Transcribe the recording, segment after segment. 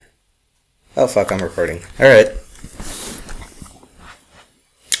Oh, fuck, I'm recording. Alright.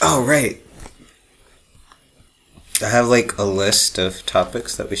 Oh, right. I have, like, a list of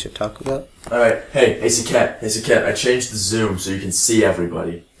topics that we should talk about. Alright, hey, AC Cat, I changed the zoom so you can see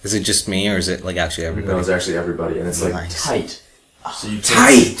everybody. Is it just me, or is it, like, actually everybody? No, it's actually everybody, and it's, like, Nice. tight. So you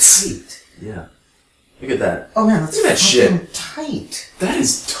Tight! Yeah. Look at that. Oh, man, that's Look at that shit. tight. That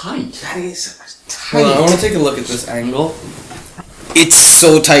is tight. That is tight. Hold on, I want to take a look at this angle. It's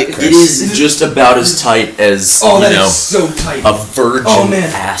so tight, Chris. It is just about as tight as, So tight. a virgin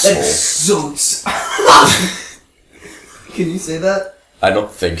asshole. That's so Can you say that? I don't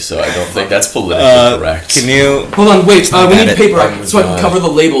think so. I don't think that's politically correct. Can you... Hold on, wait, we need paper Oh so I can God. cover the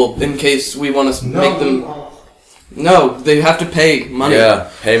label in case we want to make them... No, they have to pay money. Yeah,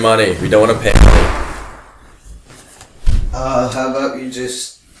 pay money. We don't want to pay money. how about you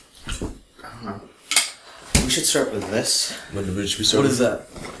just... I don't know. We should start with this. What What is that?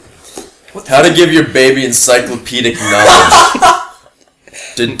 How to give your baby encyclopedic knowledge.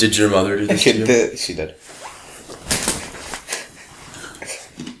 Did your mother do this to you? She did.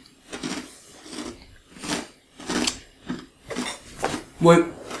 Wait,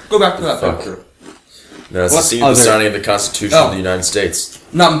 go back to that Fuck. picture. No, it's the What scene of the other- signing of the Constitution Oh. of the United States.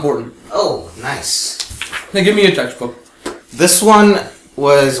 Not important. Oh, nice. Hey, give me a textbook. This one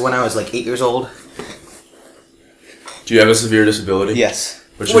was when I was like 8 years old. Do you have a severe disability? Yes.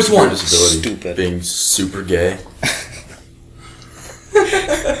 What's Which your severe one? disability? Stupid. Being super gay.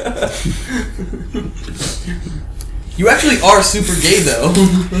 You actually are super gay, though.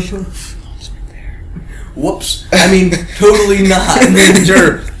 Whoops. I mean, totally not.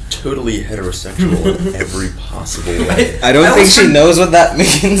 You're totally heterosexual in every possible way. I don't think always she knows what that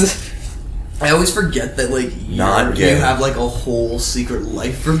means. I always forget that, like, Not gay. you have, like, a whole secret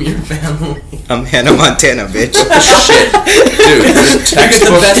life from your family. I'm Hannah Montana, bitch. Shit. Dude, this You get the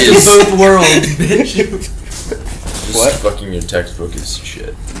textbook best is... of both worlds, bitch. What? Fucking your textbook is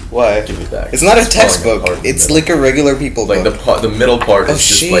shit. Why? Give it back. It's not a falling textbook. apart in the It's middle. like a regular people Like book. the middle part Oh, is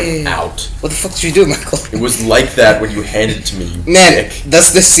just shit. like out. What the fuck did you do, Michael? It was like that when you handed it to me, you Man, dick.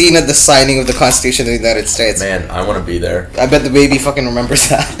 that's the scene of the signing of the Constitution of the United States. Man, I want to be there. I bet the baby fucking remembers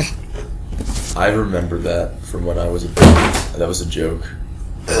that. I remember that from when I was a baby. That was a joke.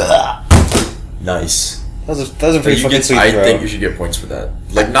 Nice. That was a pretty You fucking get, sweet I throw. think you should get points for that.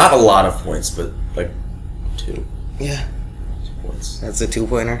 Like, not a lot of points, but like 2 Yeah, points. that's a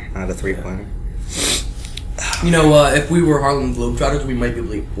 2-pointer, not a 3-pointer. You know, if we were Harlem Globetrotters, we might be able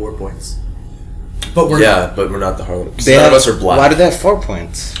to get 4 points. But we're not. Yeah, but we're not the Harlem. They None have- of us are black. Why do they have 4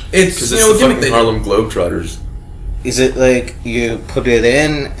 points? It's, Because you it's know, the gimmick fucking they do. Harlem Globetrotters. Is it like you put it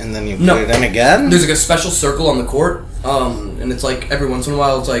in and then you No. put it in again? There's like a special circle on the court, and it's like every once in a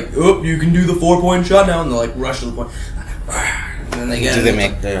while it's like, oh, you can do the 4-point shot now, and they'll like rush to the point. And then they get Do it. they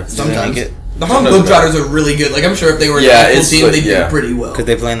make? Yeah. Do they Sometimes. make it? The Harlem Sometimes Globetrotters are really good. Like, I'm sure if they were an Yeah, actual it's team, like- they'd yeah. do pretty well. Could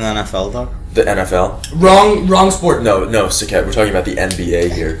they play in the NFL though? The NFL? Wrong sport. No, Saket, we're talking about the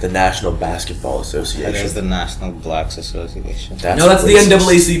NBA here. The National Basketball Association. There's the National Blacks Association. No, that's the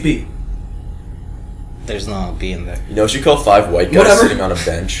racist. NAACP. There's no B in there. You know what you call 5 white guys Whatever. sitting on a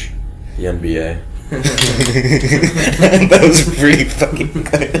bench? The NBA. That was pretty fucking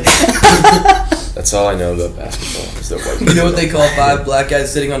good. That's all I know about basketball. Is that white You know what they call 5 black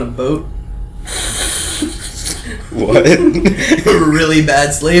guys sitting on a boat? What? Really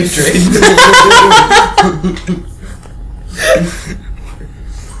bad slave trade.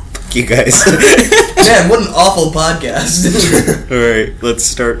 Fuck you guys. Man, what an awful podcast. Alright, let's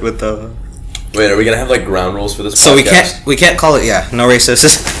start with the... Wait, are we gonna have like ground rules for this So podcast? we can't call it, no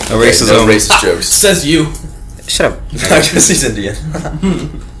racist. No Okay, racism. no racist jokes. Says you. Shut up. Because he's Indian.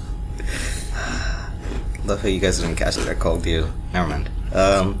 Love how you guys didn't catch it. I called you. Never mind.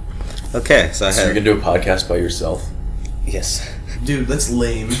 Okay, so I So had... you're gonna do a podcast by yourself? Yes. Dude, that's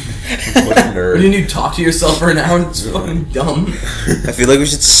lame. What a nerd. When you talk to yourself for an hour, it's fucking dumb. I feel like we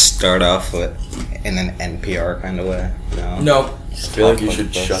should start off with in an NPR kind of way. No. I feel like you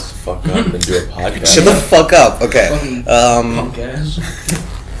should shut the fuck up and do a podcast. Shut the fuck up. Okay. Fucking punk ass.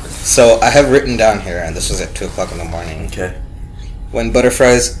 So I have written down here, and this was at 2:00 in the morning. Okay. When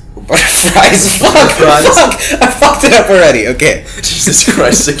butterflies. Fuck! Butterflies. Fuck! I fucked it up already. Okay. Jesus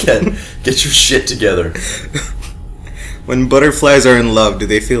Christ again. Get your shit together. When butterflies are in love, do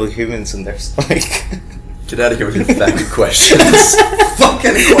they feel humans in their stomach? Get out of here with your faggot questions. What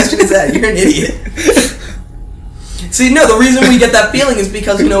kind of question is that? You're an idiot. See, no, the reason we get that feeling is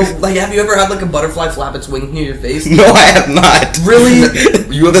because, you know, like, have you ever had, like, a butterfly flap its wing near your face? No, I have not. Really?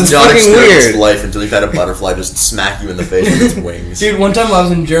 You have That's not fucking experienced weird. life until you've had a butterfly just smack you in the face with its wings. Dude, one time I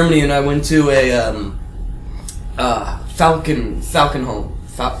was in Germany and I went to a, Falcon home.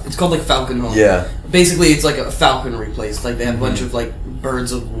 It's called like Falcon Home. Yeah. Basically, it's like a falconry place. Like they have a bunch of like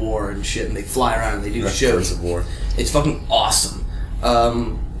birds of war and shit, and they fly around and they do shows. Birds of war. It's fucking awesome.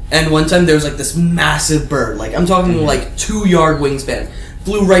 And one time there was like this massive bird. Like I'm talking like 2-yard wingspan.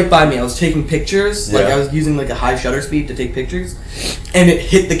 Flew right by me. I was taking pictures. Like I was using like a high shutter speed to take pictures, and it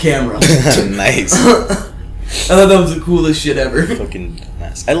hit the camera. Nice. I thought that was the coolest shit ever. Fucking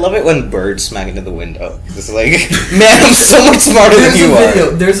nice. I love it when birds smack into the window. It's like, man, I'm so much smarter than you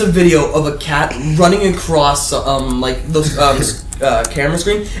are. There's a video of a cat running across like the camera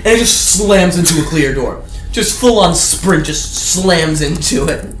screen, and it just slams into a clear door. Just full on sprint, just slams into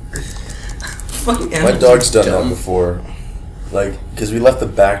it. Fucking My dog's done that before. Like, because we left the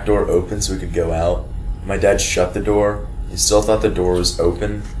back door open so we could go out. My dad shut the door. He still thought the door was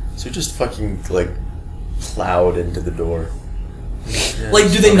open, so he just fucking like plowed into the door. Yeah,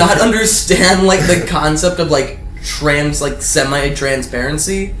 like, do they not understand like the concept of like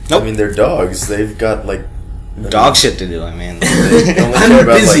semi-transparency? Nope. I mean, they're dogs. They've got like Dog shit to do, I mean. I'm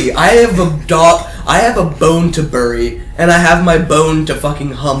busy. I have a dog. I have a bone to bury, and I have my bone to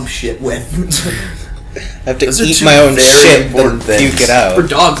fucking hump shit with. I have to Those are eat two my own very shit important and puke things. it out. For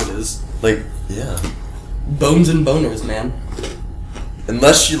dogs, it is. like, yeah. Bones and boners, man.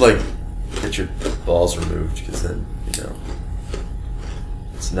 Unless you like get your balls removed, because then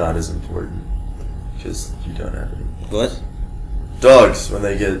it's not as important because you don't have any. What? Dogs when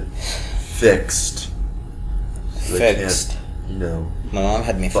they get fixed. So they Fixed. can't, My mom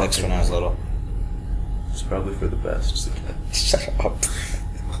had me fixed when I was little. it's probably for the best. Just a cat. Shut up.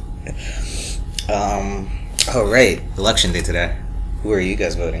 Oh, right. Election day today. Who are you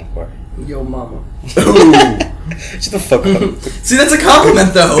guys voting for? Yo, mama. Shut the fuck up. See, that's a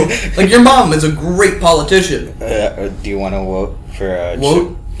compliment, though. Like, your mom is a great politician. Do you want to vote for...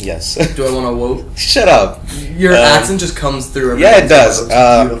 Vote? Yes. Do I want to vote? Shut up. Your accent just comes through. Yeah, it does. It's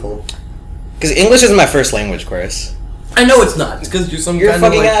beautiful. Because English isn't my first language, Chris. I know it's not. It's because you're some You're a kind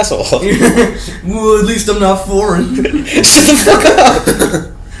of fucking like... asshole. Well, at least I'm not foreign. Shut the fuck up.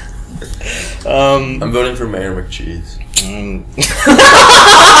 I'm voting for Mayor McCheese.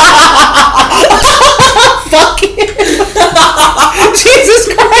 Fuck you. Jesus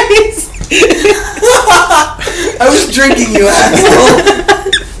Christ. I was drinking, you asshole.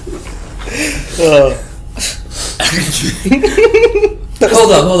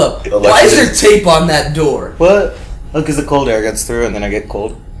 Hold up. Why is there tape on that door? What? Oh, because the cold air gets through and then I get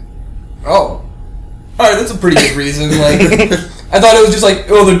cold. Oh. Alright, that's a pretty good reason. Like, I thought it was just like,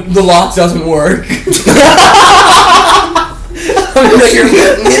 oh, the lock doesn't work. I mean, like, you're an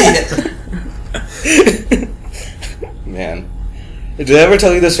idiot. Man. Did I ever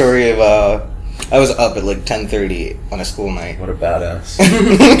tell you the story of, I was up at like 10:30 on a school night. What a badass.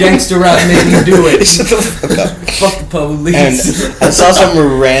 Gangster rap made me do it. Shut the fuck up. Fuck the police. And I saw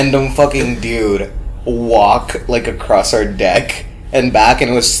some random fucking dude walk like across our deck and back, and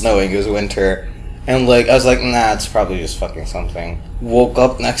it was snowing. It was winter, and like I was like, nah, it's probably just fucking something. Woke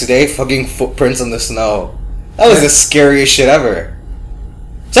up next day, fucking footprints in the snow. That was the scariest shit ever.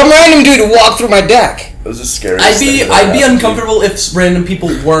 Some random dude walked through my deck. It was the scariest I'd thing be that happened to me. uncomfortable if random people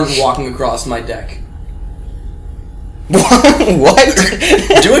weren't walking across my deck. What?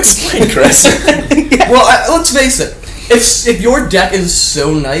 Do explain, Chris. Well, let's face it. If your deck is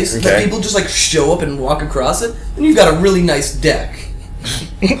so nice that people just like show up and walk across it, then you've got a really nice deck.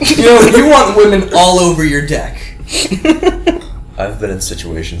 You want women all over your deck. I've been in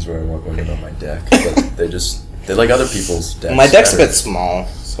situations where I want women on my deck, but they like other people's decks. My deck's a better. bit small,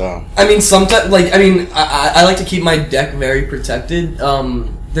 so. I mean, sometimes, I like to keep my deck very protected.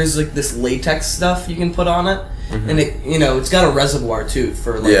 There's like this latex stuff you can put on it, and it, it's got a reservoir too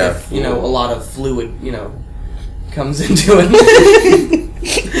for like if, a lot of fluid, comes into it.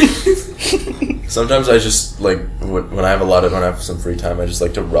 Sometimes I just like when I have some free time, I just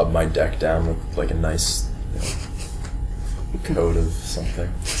like to rub my deck down with like a nice coat of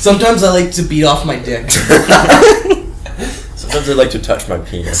something. Sometimes I like to beat off my dick. Sometimes I like to touch my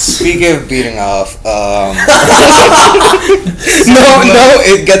penis. Speaking of beating off, no,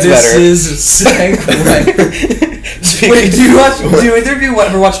 it gets This better. is a segue. Wait, do either of you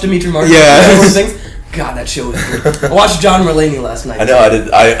ever watch Dimitri Martin? Yeah. Things? God, that show was good. I watched John Mulaney last night. I know I did.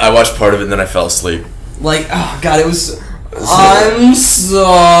 I watched part of it and then I fell asleep. Like, oh god, it was. I'm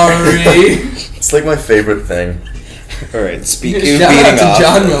sorry. It's like my favorite thing. All right. Speaking of Shout out beating to off,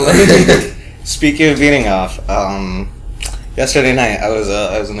 John Mulaney. speaking of beating off, yesterday night I was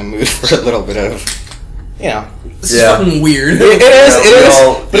in the mood for a little bit of, This is fucking weird. It is,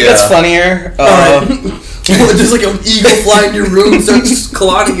 but it gets yeah. funnier. Just like an eagle fly in your room and starts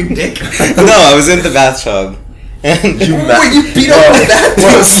clawing your dick. No, I was in the bathtub, And You Wait, you beat up the bathtub?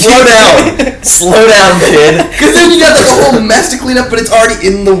 Whoa, slow down, kid. Because then you got like a whole mess to clean up, but it's already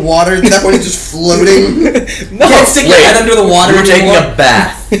in the water. At that point, it's just floating. No, You can't stick your head under the water You're taking anymore. a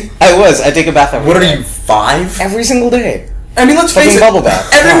bath. I take a bath every What are day. you, 5? Every single day. I mean, let's face Fucking it. bubble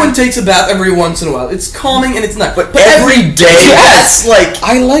bath. Everyone takes a bath every once in a while. It's calming and it's nice. But Every day? Yes! That's like...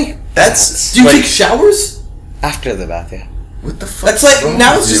 I like That's... do you like, take showers? after the bath, yeah. What the fuck? That's like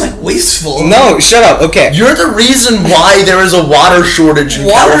now it's just like wasteful. No, shut up. Okay. You're the reason why there is a water shortage in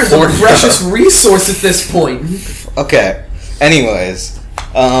Water is a California. precious resource at this point. Okay. Anyways,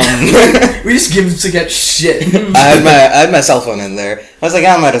 We just give to get shit. I had my cell phone in there. I was like,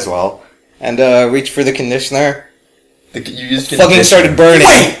 I might as well, and reached for the conditioner. You used Fucking started burning.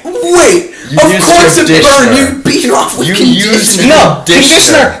 Wait! You Of used course it conditioner. burned. You beat it off with You conditioner. used- No,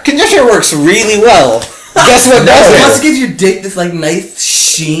 Conditioner. conditioner works really well. Guess what It doesn't? must give your dick this like nice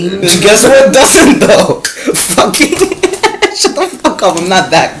sheen. Guess what doesn't though? Fucking shut the fuck up. I'm not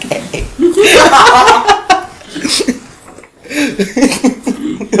that gay.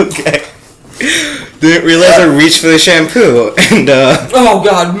 Okay. Didn't realize I reached for the shampoo and Oh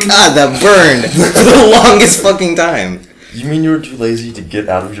god. God, that burned for the longest fucking time. You mean you were too lazy to get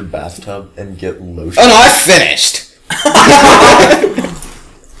out of your bathtub and get lotion? Oh no, I finished.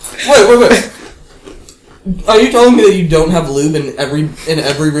 Wait. Are you telling me that you don't have lube in every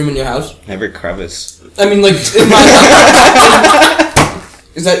room in your house? Every crevice. I mean, like, in my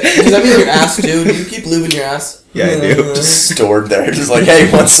does that mean your ass too? Do you keep lube in your ass? Yeah, I do. Just stored there, just like, hey,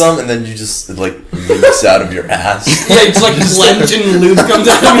 want some? And then you just, it, like, leaks out of your ass. Yeah, it's like clenched and lube comes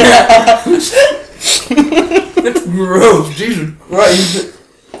out of your ass. That's gross, Jesus Christ.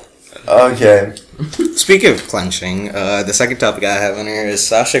 Okay. Speaking of clenching, the second topic I have in here is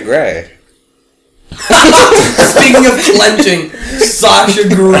Sasha Grey. Speaking of clenching, Sasha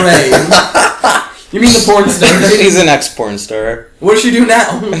Grey. You mean the porn star? She's an ex-porn star. What does she do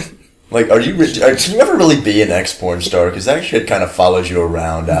now? Like, can you ever really be an ex-porn star? Because that shit kind of follows you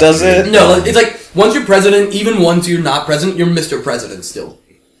around after. Does it? you're No, done. it's like, once you're president, even once you're not president, you're Mr. President still.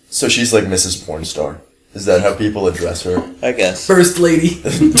 So she's like Mrs. Porn Star. Is that how people address her? I guess. First lady.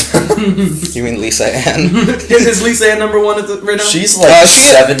 You mean Lisa Ann? Is Lisa Ann number one right now? She's like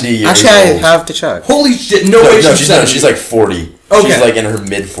 70 years Actually, I old. have to check. Holy shit, no way she's 70. she's like 40. Okay. She's like in her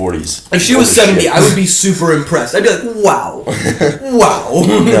mid-40s. If she was 70, I would be super impressed. I'd be like, wow. Wow.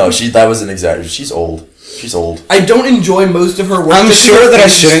 No, that was an exaggeration. She's old. She's old. I don't enjoy most of her work. I'm just sure her that I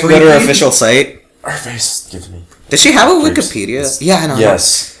face is shouldn't go to her freaky. official site. Her face gives me... Does she have a Creeps. Wikipedia? Yeah, I know.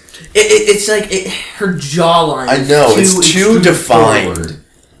 Yes. It's like, her jawline I is know, it's too defined. forward.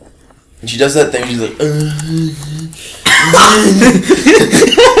 And she does that thing, she's like...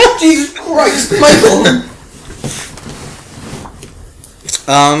 Jesus Christ, Michael.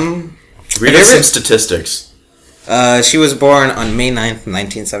 Read us some statistics. She was born on May 9th,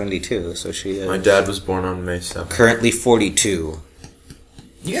 1972, so she is My dad was born on May 7th. currently 42.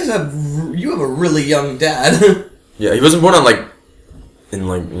 You have a really young dad. Yeah, he wasn't born on he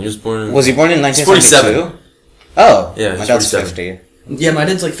was born in... Was he born in 1972? 47. Oh, Yeah, my he's dad's 47. 50. Yeah, my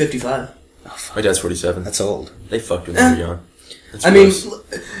dad's like 55. My dad's 47. That's old. They fucked when they were young. That's I mean, gross.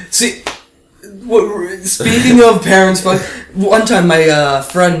 see, speaking of parents, one time my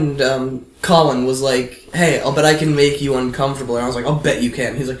friend Colin was like, "Hey, I'll bet I can make you uncomfortable," and I was like, "I'll bet you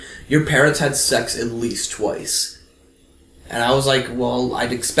can." He's like, "Your parents had sex at least twice." And I was like, well,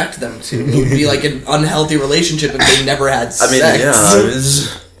 I'd expect them to. It would be like an unhealthy relationship if they never had sex. I mean, yeah, it was...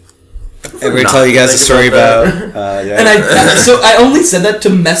 Ever tell you guys a story about... yeah. And I only said that to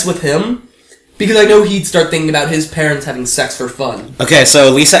mess with him, because I know he'd start thinking about his parents having sex for fun. Okay, so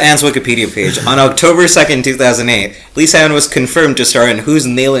Lisa Ann's Wikipedia page. On October 2nd, 2008, Lisa Ann was confirmed to star in Who's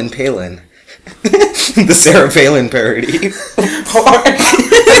Nailin' Palin? The Sarah Palin parody. Have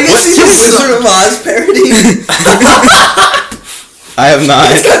you seen the Wizard of Oz parody? I have not.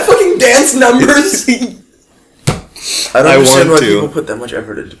 It's got fucking dance numbers. I don't I understand why want to. people put that much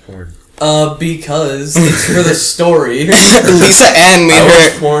effort into porn. Because it's for the story. Lisa Ann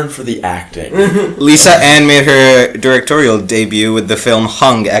made her... porn for the acting. Lisa Ann made her directorial debut with the film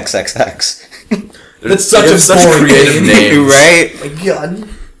Hung XXX. That's such They a have such boring creative name. names. Right? Oh my god.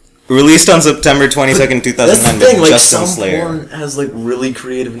 Released on September 22nd, 2009 That's the thing, by like, Justin some Slayer. porn has, like, really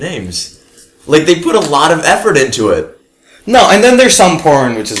creative names. Like, they put a lot of effort into it. No, and then there's some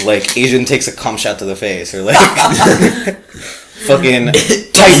porn which is like Asian takes a cum shot to the face, or like fucking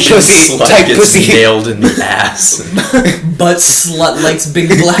tight pussy, Slut tight gets pussy. nailed in the ass. But slut likes big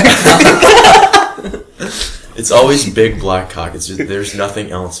black cock. It's always big black cock. It's just there's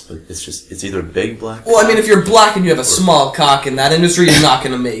nothing else, but it's either big black. Well, I mean, if you're black and you have a small cock in that industry, you're not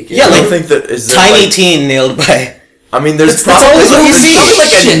gonna make it. Yeah, I like don't think that is there, tiny like, teen nailed by. I mean, there's always probably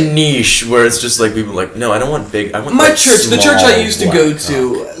like like a niche where it's just like people like, no, I don't want big. I want my like church, the church I used to go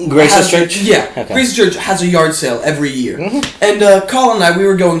to, Grace's church. Yeah, Okay. Grace's church has a yard sale every year, and Colin and I we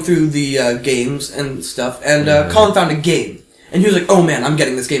were going through the games and stuff, and Colin found a game, and he was like, "Oh man, I'm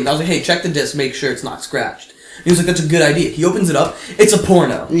getting this game." And I was like, "Hey, check the disc, make sure it's not scratched." And he was like, "That's a good idea." He opens it up. It's a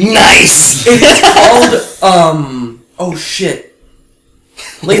porno. Nice. It's called oh shit.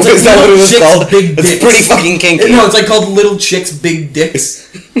 Like, it's Is that what it was Chicks, called? Big It's Dicks. pretty fucking kinky. No, it's like called Little Chicks, Big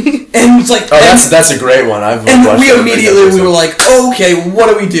Dicks. And it's like, Oh, that's a great one. I've and watched we that. immediately were like, okay, what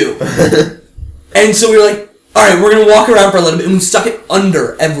do we do? And so we were like, all right, we're gonna walk around for a little bit, and we stuck it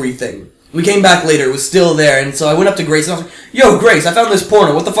under everything. We came back later; it was still there, and so I went up to Grace and I was like, "Yo, Grace, I found this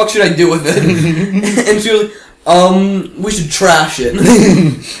porno. What the fuck should I do with it?" And she was like, we should trash it."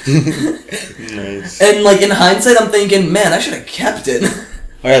 Nice. And like in hindsight, I'm thinking, man, I should have kept it.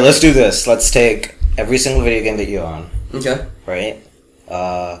 All right, let's do this. Let's take every single video game that you own, Okay. right?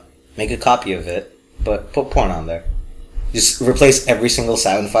 Make a copy of it, but put porn on there. Just replace every single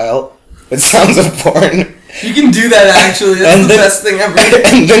sound file with sounds of porn. You can do that actually. That's the best thing ever.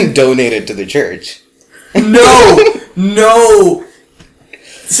 And then donate it to the church. No.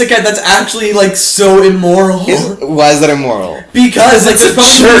 Sickhead, that's actually like so immoral. Why is that immoral? Because like there's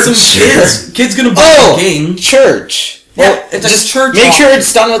probably gonna be church. some kids gonna buy the game. Church. Yeah, it's a church. Make sure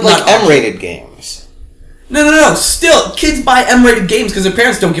it's done with like Not all. M-rated games. No. Still, kids buy M-rated games because their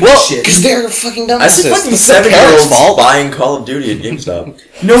parents don't give a shit. Because they're fucking I see dumbasses. fucking It's their parents' 7-year-olds fault. buying Call of Duty at GameStop.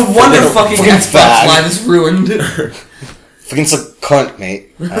 No wonder They're fucking fucking Xbox fag. Live is ruined. Fucking suck cunt,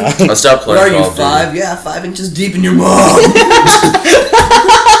 mate. I stopped What playing are Call you, of 5? Duty. Yeah, 5 inches deep in your mom.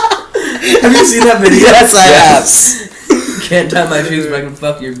 Have you seen that video? Yes, I have. Can't tie my shoes but I can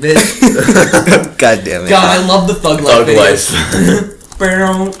fuck your bitch. God damn it. God, I love the Thug Life Thug videos.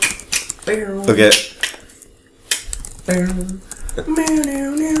 Life. Okay.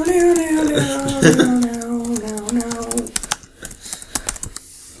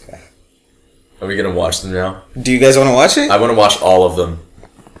 Are we gonna watch them now? Do you guys want to watch it? I want to watch all of them.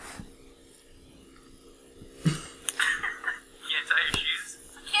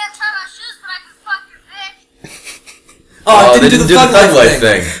 Oh, they didn't do the Thug Life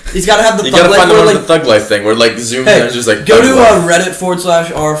thing. He's gotta have the You Thug gotta Life. find the where, one like, with the Thug Life thing, where like zoom in and just like go Thug to Life.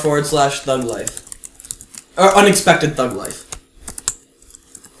 Reddit/r/Thug Life. Or Unexpected Thug Life.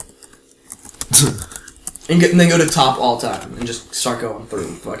 and then go to top all time and just start going through.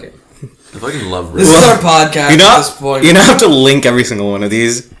 Fuck it. I fucking love This Reddit. is our podcast at this point. You don't have to link every single one of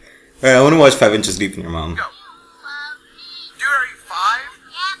these. Alright, I want to watch 5 Inches Deep in Your Mom. Dude, are you 5?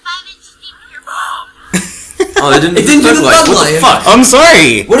 Yeah, 5 inches deep in your mom. Oh, they didn't It didn't do the Thug What the Life. fuck? I'm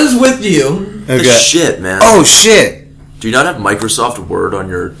sorry! What is with you? This Okay. shit, man. Oh shit! Do you not have Microsoft Word on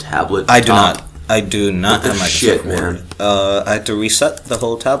your tablet? I do top? not. I do not What the have Microsoft shit, Word. man? I had to reset the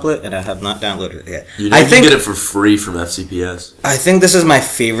whole tablet, and I have not downloaded it yet. You know I you think can get it for free from FCPS. I think this is my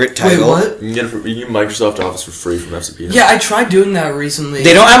favorite Wait, title. what? You can get it for, you can get Microsoft Office for free from FCPS. Yeah, I tried doing that recently.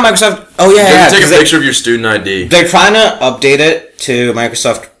 They don't have Microsoft. Oh yeah, You yeah. have to take 'cause a picture of your student ID. they're trying to update it to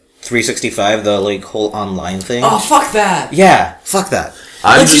Microsoft 365, the like whole online thing. Oh, fuck that. Yeah, fuck that.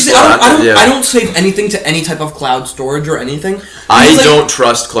 I'm Like, you just see, I yeah. don't save anything to any type of cloud storage or anything. I Because, like, don't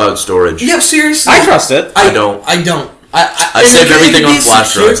trust cloud storage. Yeah, seriously. I trust it. I don't. I don't. I it save could everything be on as flash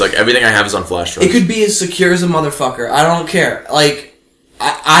secure- drives. Like everything I have is on flash drives. It could be as secure as a motherfucker. I don't care. Like,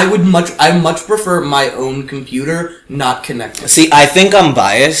 I much prefer my own computer not connected. See, I think I'm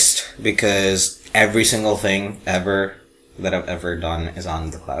biased because every single thing ever that I've ever done is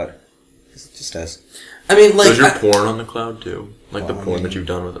on the cloud. It just does. I mean, like, Is your porn on the cloud too? Like the Well, I porn mean- that you've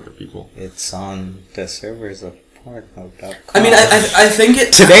done with other people? It's on the servers of Pornhub.com. I mean, I think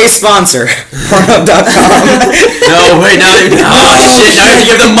it. Today's sponsor, Pornhub.com. No, wait, now you shit, now you have to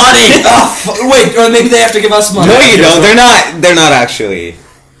give them money! Wait, or maybe they have to give us money. No, you don't. They're not actually.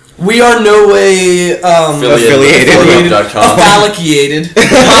 We are no way Affiliated. Pornhub.com. affiliated.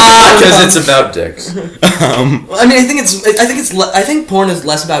 Because it's about dicks. I mean, I think porn is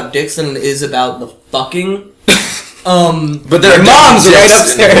less about dicks than it is about the fucking. But their Mom's right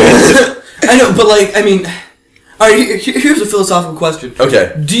upstairs. I know, but like, I mean, alright. Here's a philosophical question.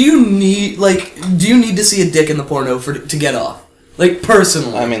 Okay. Do you need to see a dick in the porno to get off? Like,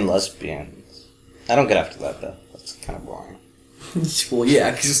 personally. I mean, lesbians. I don't get after that though. That's kind of boring. Well,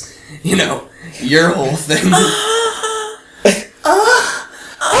 yeah, because you know your whole thing.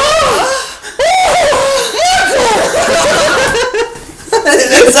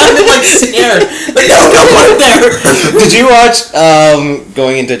 It sounded like like scared. Like, no, don't put it there. Did you watch,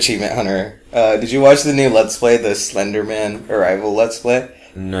 going into Achievement Hunter, did you watch the new Let's Play, the Slenderman Arrival Let's Play?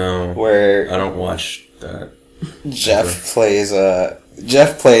 No. Where I don't watch that. Jeff plays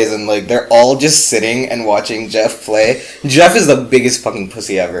and like they're all just sitting and watching Jeff play. Jeff is the biggest fucking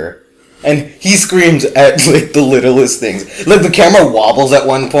pussy ever. And he screams at like the littlest things. Like the camera wobbles at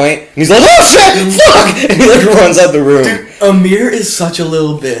one point and he's like, "Oh shit, fuck!" And he like runs out the room. Dude, Amir is such a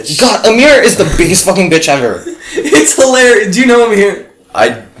little bitch. God, Amir is the biggest fucking bitch ever. It's hilarious. Do you know Amir?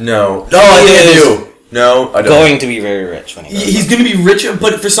 I no. No, I think I do. No, I don't. Going to be very rich when he grows He's up. gonna be rich,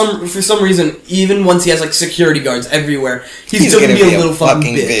 but for some reason, even once he has like security guards everywhere, he's still gonna be a little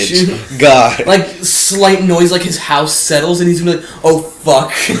fucking bitch. God. Like slight noise, like his house settles, and he's gonna be like, "Oh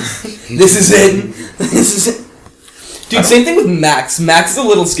fuck, this is it. This is it." Dude, same thing with Max. Max is a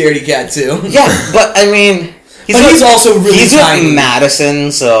little scaredy cat too. Yeah, but I mean, he's also really he's tiny. with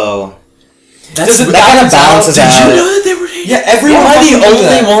Madison, so That kind of balances Did you out. know that they were dating? Yeah, everyone. Am I fucking the knew only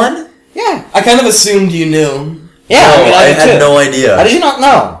that. one? Yeah. I kind of assumed you knew. Yeah, No, I did had too. no idea. How did you not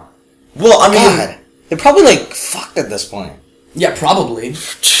know? Well, I mean, God, they're probably like fucked at this point. Yeah, probably. I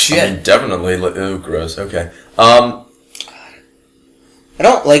Shit. mean, definitely. Oh, gross. Okay. I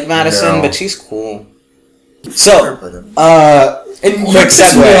don't like Madison, No. but she's cool. So, And you're quick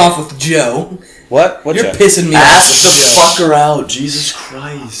pissing me segue. off with Joe. What? What? You're Joe? pissing me off. ask the fucker out. Jesus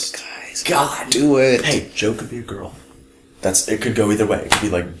Christ. Guys, God, do it. Hey, Joe could be a girl. It could go either way. It could be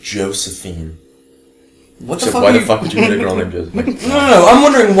like Josephine. What the So fuck? why are the you- fuck would you meet a girl named Josephine? No. I'm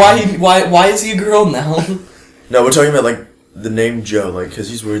wondering why is he a girl now? No, we're talking about like the name Joe, like because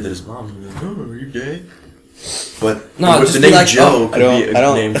he's worried that his mom's like, "Oh, are you gay?" But No, with just the be name like, Joe I could be a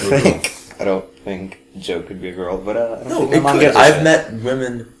don't name for a girl. I don't think Joe could be a girl, but I don't No, think my it mom could. gives a I've shit. met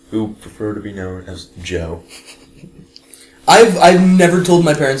women who prefer to be known as Joe. I've never told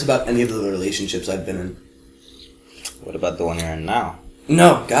my parents about any of the relationships I've been in. What about the one you're in now?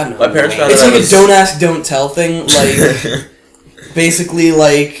 No, God no. My parents found It's out like I a was- don't ask, don't tell thing. Like, basically,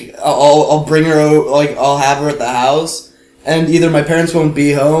 like I'll bring her, like I'll have her at the house, and either my parents won't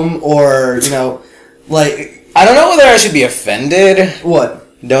be home, or like I don't know whether I should be offended. what?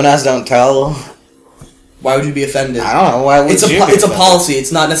 Don't ask, don't tell. Why would you be offended? I don't know. Why would It's you be a offended? policy.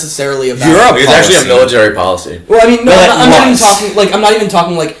 It's not necessarily about. You're a It's actually a policy. military policy. Well, I mean, no, But I'm not even once. talking. Like, I'm not even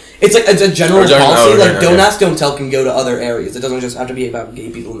talking like it's like it's a general Oh, general- policy. oh, Like, okay, don't okay. ask, don't tell can go to other areas. It doesn't just have to be about gay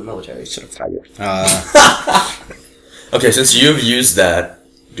people in the military. Okay, since you've used that,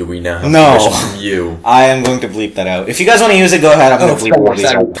 do we now have No. permission from you? I am going to bleep that out. If you guys want to use it, go ahead. I'm going to bleep all these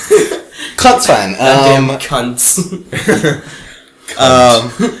out. Cut's fine. Goddamn cunts.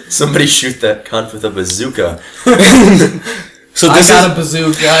 Somebody shoot that cunt with a bazooka. So I this got is a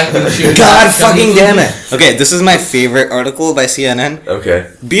bazooka. I can shoot. God fucking damn it. Okay, this is my favorite article by CNN.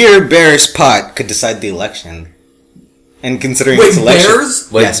 Okay. Beer bears pot could decide the election. And considering Wait, its election,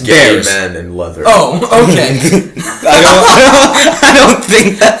 bears? Like Yes, gay bears. men in leather. Oh, okay. I don't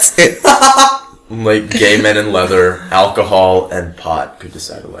think that's it. Like gay men in leather, alcohol, and pot could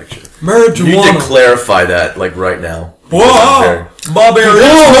decide election. You need to Marijuana. clarify that, like right now. Whoa, Bobby,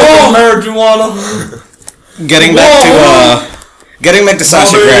 marijuana. Getting back to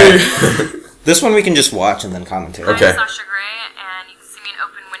Sasha Bobby. Grey. This one we can just watch and then commentate. Okay. I'm Sasha Grey, and you can see me in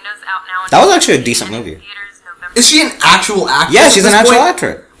Open Windows out now. That was actually a decent movie. Theaters, November. Is she an actual actress? Yeah, she's at an this actual point?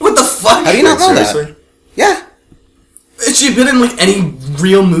 actor. What the fuck? How do you not know that? Seriously? Yeah, Has she been in like any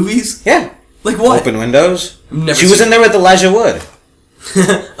real movies? yeah. Like what? Open Windows. Never She was seen- in there with Elijah Wood.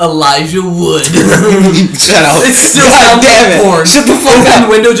 Elijah Wood. Shut up. It still God sounds damn like it. porn. Shut the fuck Open up.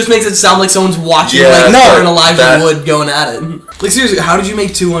 window just makes it sound like someone's watching Yeah, like no, her and Elijah that- Wood going at it. Like seriously, how did you make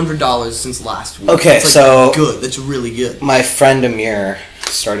 $200 since last week? Okay, That's, so- good. That's really good. My friend Amir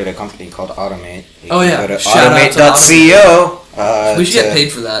started a company called Automate. You Oh, can yeah. Go to Shout out to automate.co. We should get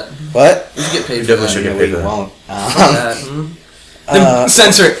paid for that. What? We should get paid You for definitely that. should get No, paid we for that. won't. That, Then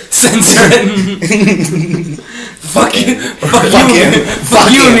censor it. Censor it. Fuck you. Fuck you.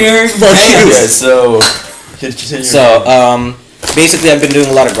 Fuck you, Amir. Fuck you. Yeah, so... Continue. So, basically, I've been doing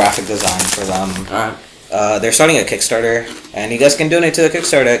a lot of graphic design for them. Alright. They're starting a Kickstarter, and you guys can donate to the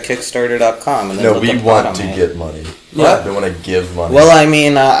Kickstarter at kickstarter.com. And then No, look we up want to Automate. get money. What? We want to give money. Well, I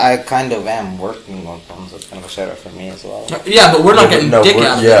mean, I kind of am working on them, so it's kind of a shout out for me as well. Yeah, but we're not getting dick we're-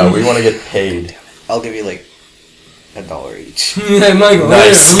 out of Yeah, it. we want to get paid. I'll give you like $1 each. Hey, Michael.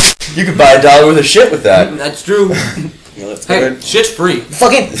 Nice. You could buy $1 worth of shit with that. That's true. You look Hey, good. shit's free.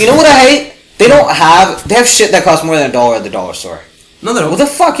 Fucking, you know what I hate? They have shit that costs more than $1 at the dollar store. No, they don't. What the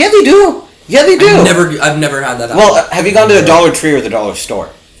fuck? Yeah, they do. Yeah, they do. I've never had that. Well, have you gone to the Dollar Tree or the dollar store?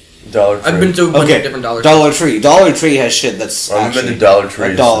 Dollar Tree. I've been to a bunch of different Dollar Trees. Dollar Tree. Dollar Tree has shit that's I've been actually to Dollar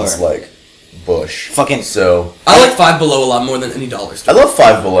Tree $1. since like Bush. Fucking. So I like Five Below a lot more than any dollar I store. love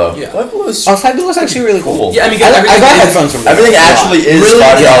Five Below. Yeah. Five Below is Oh, $5 is actually really cool. Yeah, I mean, I everything got is- headphones from there. everything actually is Really?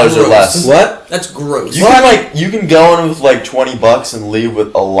 $5 Yeah, or less. What? That's gross. You can you can go in with like $20 and leave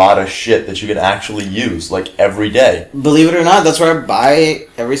with a lot of shit that you can actually use like every day. Believe it or not, that's where I buy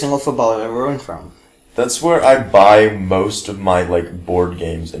every single football I've ever went from. That's where I buy most of my like board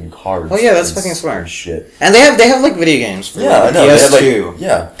games and cards. Oh, yeah, that's and fucking smart. Shit. And they have like video games for Yeah, I like, know. They have, PS2, like,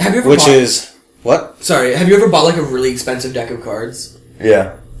 yeah, Have you ever which bought, is what? Sorry, have you ever bought like a really expensive deck of cards?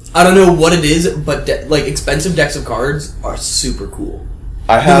 yeah. I don't know what it is, but like expensive decks of cards are super cool.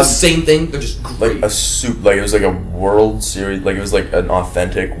 I They're the have same thing, they're just great. like it was like a World Series, like it was like an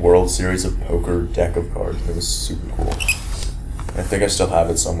authentic World Series of Poker deck of cards. It was super cool. I think I still have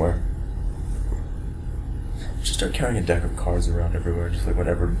it somewhere. Just start carrying a deck of cards around everywhere, just like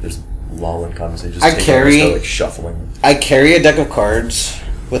whenever there's lull in conversation. Just I take it and carry- start, like shuffling. I carry a deck of cards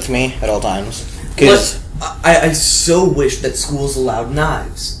with me at all times. Because But I so wish that schools allowed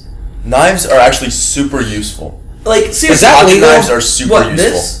knives. Knives are actually super useful. Like seriously, that Pocket legal? knives are super what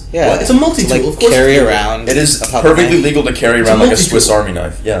useful. this? yeah, It's a multi-tool, to, like, of course carry it's legal. around. It is a pocket perfectly knife. legal to carry It's a around like a multi-tool. Swiss Army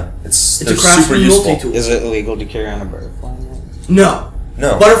knife. Yeah, It's they're a craftsman super useful. multi-tool. Is it illegal to carry on a butterfly knife? No.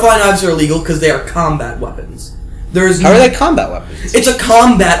 No. Butterfly knives are illegal because they are combat weapons. There is How are they combat weapons? It's a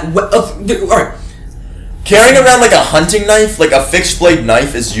combat alright. Carrying around like a hunting knife, like a fixed blade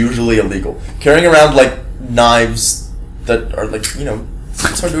knife, is usually illegal. Carrying around like knives that are like, you know,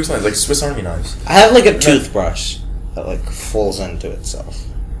 it's hard to explain, like Swiss Army knives. I have like a toothbrush that like folds into itself.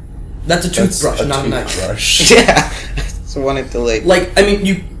 That's a That's toothbrush, not a knife. toothbrush. Yeah, so I wanted to like. Like, I mean,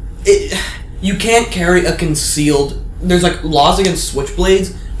 you can't carry a concealed. There's like laws against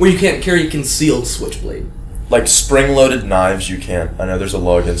switchblades where you can't carry a concealed switchblade. Like spring-loaded knives, you can't. I know there's a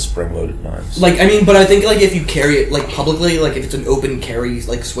law against spring-loaded knives. Like, I mean, but I think like if you carry it like publicly, like if it's an open carry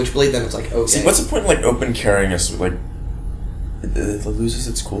like switchblade, then it's like okay. See, what's the point of, like open carrying us? Like, it loses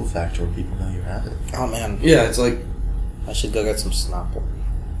its cool factor when people know you have it. Oh man, Yeah, it's like. I should go get some Snapple.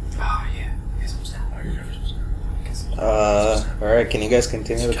 Oh yeah. Alright, can you guys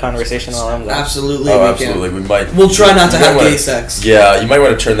continue the conversation while I'm gone? Absolutely. Oh, we absolutely. Can. We might. We'll try not to you might have wanna- gay sex. Yeah, you might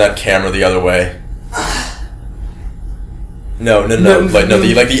want to turn that camera the other way. No,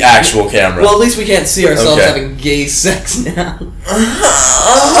 like the actual camera. Well, at least we can't see ourselves Okay. having gay sex now.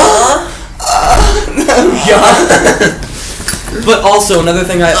 Oh, God. But also, another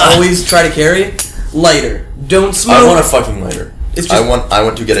thing I always try to carry, lighter. Don't smoke. I want a fucking lighter. It's I just-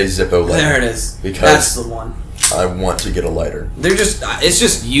 want to get a Zippo lighter. There it is. Because- That's the one. I want to get a lighter. They're just, it's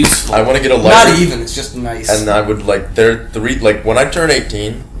just useful. I want to get a lighter. Not even, it's just nice. And I would like like when I turn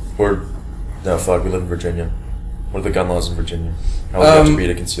 18 or no fuck, we live in Virginia. What are the gun laws in Virginia? How would you have to be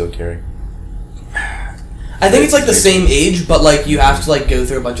to concealed carry? I think it's like the same age, but like you have to like go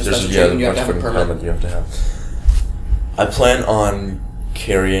through a bunch of special training. You have to have a permit. You have to have. I plan on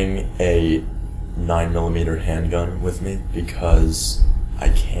carrying a 9mm handgun with me because I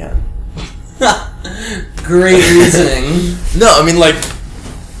can. Great reasoning. No, I mean like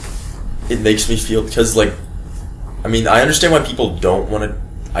it makes me feel because like I mean I understand why people don't want to.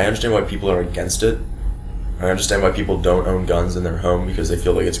 I understand why people are against it. I understand why people don't own guns in their home because they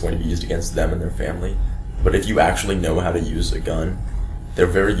feel like it's going to be used against them and their family. But if you actually know how to use a gun, they're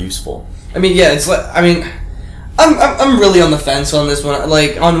very useful. I mean, yeah, it's like I'm really on the fence on this one.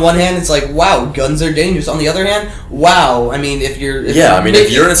 Like on one hand, it's like wow, guns are dangerous. On the other hand, wow. I mean, if you're If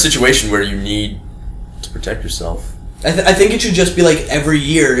you're in a situation where you need to protect yourself, I think it should just be like every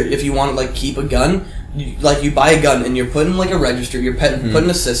year if you want to like keep a gun, you buy a gun and you're put in like a register, you're put in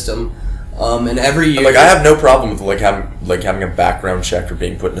a system, and every year. and, like I have no problem with having a background check or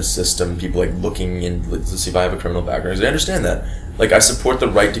being put in a system. People like looking in to see if I have a criminal background. 'Cause I understand that. Like I support the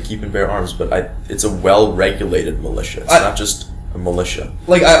right to keep and bear arms, but it's a well-regulated militia. It's not just a militia.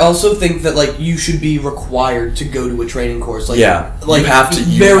 Like I also think that like you should be required to go to a training course. Like you have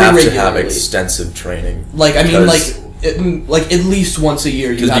to have extensive training. Like I mean, because- like at least once a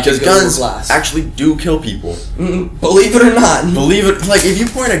year you have because to go guns to a class. actually do kill people. Believe it or not, Believe it, like if you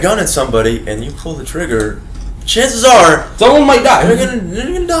point a gun at somebody and you pull the trigger, chances are someone might die. they're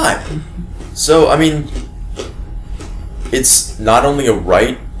gonna die. So I mean, it's not only a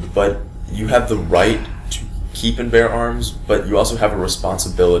right, but you have the right to keep and bear arms, but you also have a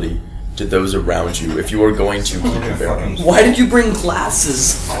responsibility to those around you if you are going to keep and bear arms. Why did you bring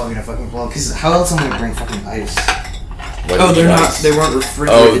glasses? Oh, I'm gonna fucking blow. Because how else am I gonna bring fucking ice? What They're is not. ice? They weren't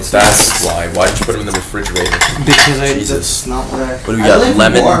refrigerated. Oh, that's why. Why did you put them in the refrigerator? Because Jesus. that's not what I. What do we I got? live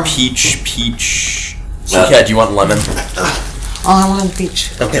Lemon, warm. peach. Okay, do you want lemon? I want a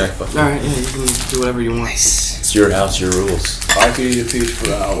peach. Okay. Fuck. Alright, yeah, you can do whatever you want. Nice. It's your house, your rules. I could eat a peach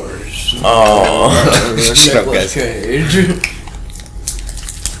for hours. Oh. Shut up, guys.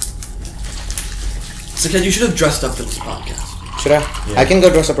 So, Ken, you should have dressed up for this podcast. Should I? Yeah. I can go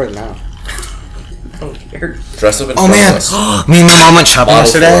dress up right now. I don't care. Dress up in Oh front man, of us. me and my mom went shopping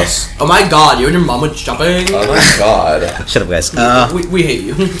Bottle for yesterday. us. Oh my god, you and your mom went shopping? Oh my god. Shut up, guys. We hate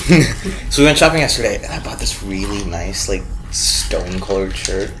you. So we went shopping yesterday, and I bought this really nice, like, stone-colored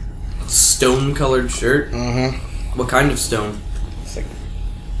shirt. Stone-colored shirt? Mm-hmm. What kind of stone? It's like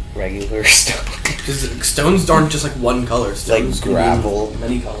regular stone. Because stones aren't just like one color. Stones Like can be gravel.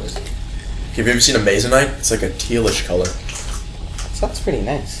 many colors. Have you ever seen a Masonite? It's like a tealish color. So that's pretty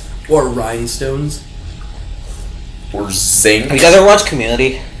nice. Or rhinestones. Or zinc. Have you guys ever watched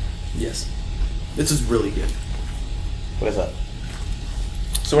Community? Yes. This is really good. What is that?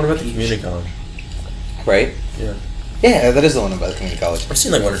 So what about the community college? Right? Yeah. Yeah, that is the one about the community college. I've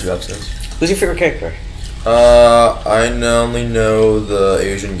seen like 1 or 2 episodes. Who's your favorite character? I only know the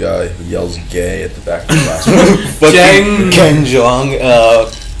Asian guy who yells gay at the back of the classroom. Fucking Ken Jeong.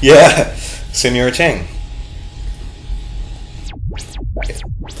 Yeah. Senor Chang.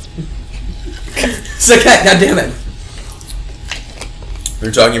 Sick cat, goddammit. We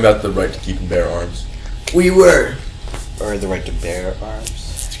were talking about the right to keep and bear arms. We were. Or the right to bear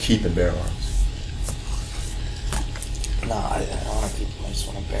arms. To keep and bear arms. No, I don't want to keep them. I just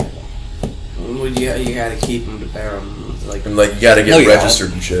want to bear them. Well, you gotta keep them to bear them. Like, And like you gotta No, get you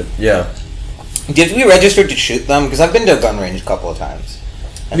registered and shit. Yeah. Do you have to be registered to shoot them? Because I've been to a gun range a couple of times.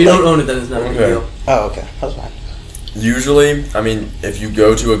 if you don't own it, then it's not a big Okay. deal. Oh, okay. That's fine. Usually, I mean, if you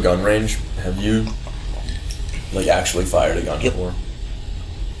go to a gun range, have you like actually fired a gun Yep. before?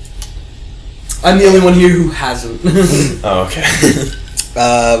 I'm the only one here who hasn't. Oh,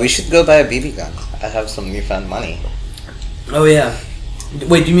 okay. We should go buy a BB gun. I have some newfound money. Oh yeah.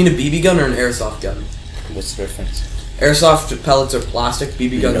 Wait, do you mean a BB gun or an airsoft gun? What's the difference? Airsoft pellets are plastic.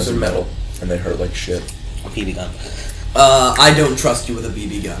 BB guns are metal. and they hurt like shit. A BB gun. I don't trust you with a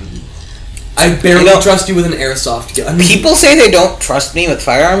BB gun. I barely You know- trust you with an airsoft gun. People say they don't trust me with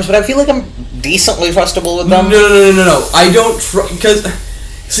firearms, but I feel like I'm decently trustable with No, them. no. I don't because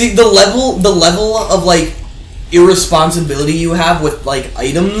see the level of like irresponsibility you have with like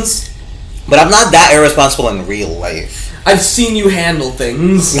items. But I'm not that irresponsible in real life. I've seen you handle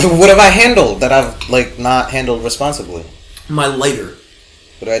things. What have I handled that I've like not handled responsibly? My lighter.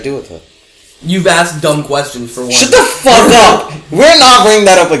 What do I do with it? You've asked dumb questions for one. Shut the fuck up! We're not bringing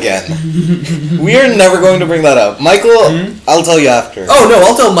that up again. We are never going to bring that up. Michael, I'll tell you after. Oh no,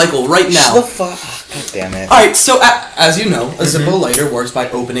 I'll tell Michael right Shut now. the fuck. God damn it. Alright, so as you know, a Zippo lighter works by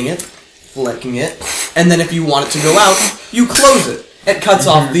opening it, flicking it, and then if you want it to go out, you close it. It cuts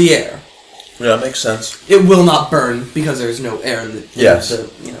off the air. Yeah, that makes sense. It will not burn because there's no air in the, Yes. the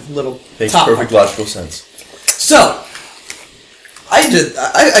little Makes top perfect part. logical sense. So,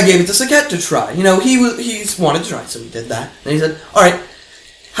 I gave it to Saket to try. You know, he's wanted to try, so he did that. And he said, alright,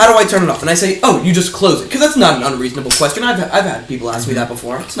 how do I turn it off? And I say, oh, you just close it. Because that's not an unreasonable question. I've had people ask me that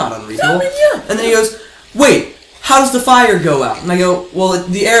before. It's not unreasonable. I mean, yeah. And then he goes, wait, how does the fire go out? And I go, well,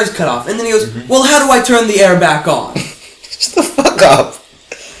 the air's cut off. And then he goes, well, how do I turn the air back on? Shut the fuck up.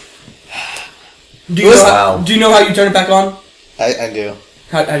 Do you know how you turn it back on? I do.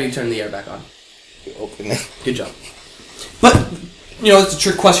 How do you turn the air back on? You open it. Good job. But, you know, it's a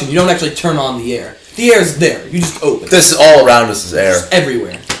trick question. You don't actually turn on the air. The air's there. You just open it. This is all around us is air. It's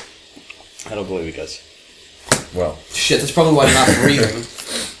everywhere. I don't believe you guys. Well. Shit, that's probably why I'm not breathing.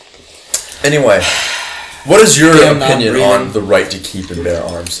 Anyway, what is your Yeah, I'm not opinion breathing. on the right to keep and bear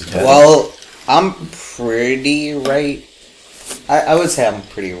arms? Saket? Well, I'm pretty right. I would say I'm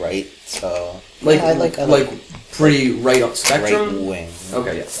pretty right, so... Like, yeah, I like pretty right up spectrum? right wing.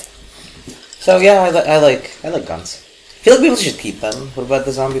 Okay, yeah. So yeah, I like guns. I feel like people should keep them. What about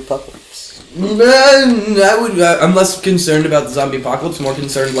the zombie apocalypse? I'm less concerned about the zombie apocalypse, more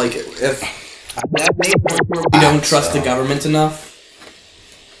concerned, like, if we don't trust the government enough.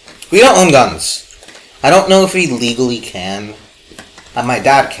 We don't own guns. I don't know if we legally can. My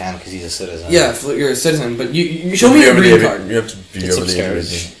dad can because he's a citizen. Yeah, if you're a citizen, but you show me your green card. You have to be It's over the age of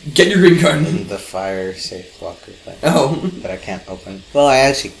upstairs. 18. Get your green card. In the fire safe locker thing. Oh. That I can't open. Well, I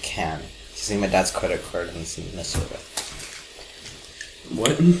actually can. See my dad's credit card in Minnesota.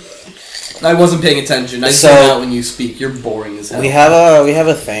 What? I wasn't paying attention. I So- zone out when you speak. You're boring as hell. We have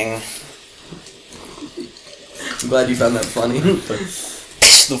a thing. I'm glad you found that funny.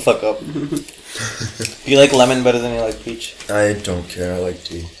 The fuck up. Do you like lemon better than you like peach? I don't care. I like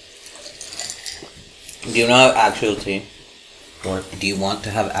tea. Do you know actual tea? What? Do you want to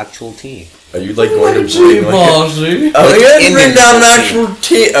have actual tea? Are you like going to Gee, bring like Bossy. oh, you Indian bring down an tea. actual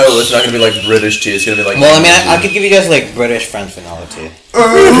tea. Oh, it's not gonna be like British tea. It's gonna be like. Well, I mean, I could give you guys like British French vanilla tea.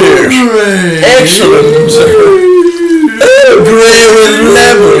 Excellent. Grey with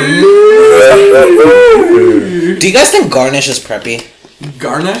lemon. Do you guys think garnish is preppy?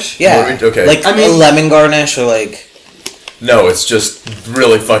 Garnish? Yeah. Okay. Like I mean- a lemon garnish or like. No, it's just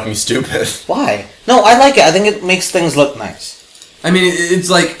really fucking stupid. Why? No, I like it. I think it makes things look nice. I mean, it's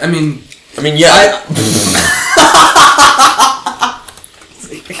like, I mean, yeah.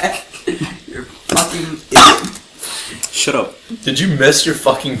 You're fucking idiot. Shut up. Did you miss your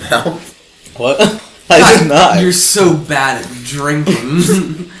fucking mouth? What? I did not. You're so bad at drinking.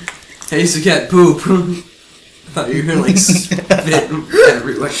 Hey, Saket, poop. I thought you were gonna like spit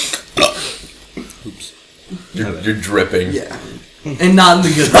everywhere. You're dripping. Yeah. And not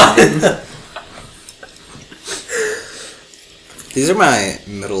in the good way. These are my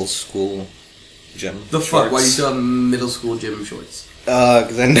middle school gym. The fuck? Why you shorts. still have middle school gym shorts?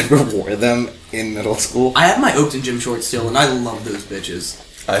 Because I never wore them in middle school. I have my Oakton gym shorts still, and I love those bitches.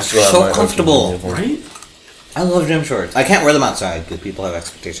 I still have So my comfortable. uniform. Right? I love gym shorts. I can't wear them outside because people have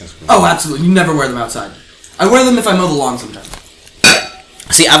expectations for me. Oh, absolutely. You never wear them outside. I wear them if I mow the lawn sometimes.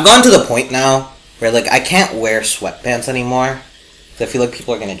 See, I've gone to the point now where like I can't wear sweatpants anymore. 'Cause I feel like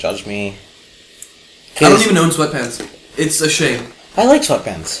people are gonna judge me. I don't even own sweatpants. It's a shame. I like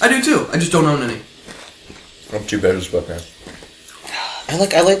sweatpants. I do too. I just don't own any. I have 2 pairs of sweatpants. I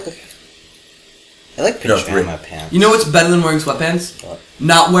like No, pajama 3. pants. You know what's better than wearing sweatpants? What?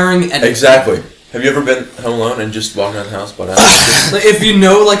 Not wearing anything. Exactly. Have you ever been home alone and just walking around the house butt ass? Like, if you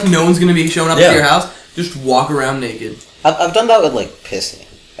know like no one's gonna be showing up Yeah. to your house, just walk around naked. I've done that with like pissing.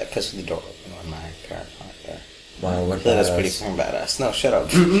 I piss with the door open when my parents aren't there. Wow, I what feel like that's badass. pretty fucking badass. No, shut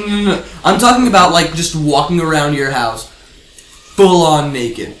up. No. I'm talking about like just walking around your house, full on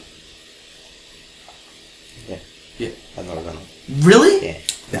naked. I've never done it. Really? Yeah.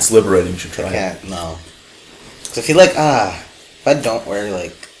 It's liberating. You should try I it. can't, no. Because I feel like, if I don't wear,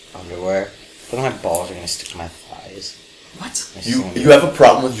 like, underwear, I feel like my balls are going to stick to my thighs. What? It's just You gonna you be- have a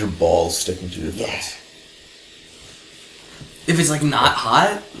problem with your balls sticking to your Yeah. thighs. If it's like not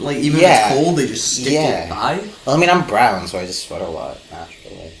hot, like even Yeah. if it's cold, they just stick to Yeah. your thigh. Well, I mean, I'm brown, so I just sweat a lot,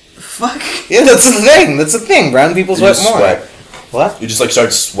 naturally. Fuck. Yeah, that's the thing. That's the thing. Brown people You sweat just more. sweat. What? You just like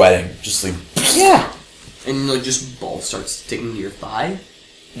start sweating. Just like. Yeah. And like just balls start sticking to your thigh.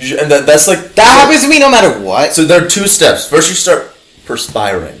 And that's like. That happens to me no matter what. So there are 2 steps. First, you start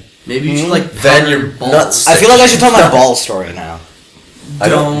perspiring. Maybe you should like Then powder your your balls. nuts- I feel like I should tell my ball story now. I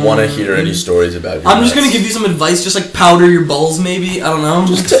don't want to hear any stories about you. I'm just gonna give you some advice. Just like powder your balls, maybe. I don't know.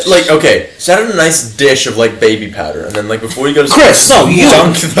 Like, okay, set out a nice dish of like baby powder, and then like before you go to Chris, so you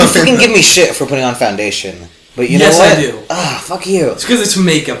dunk them. fucking give me shit for putting on foundation. But you Yes, know I what? do. Fuck you. It's because it's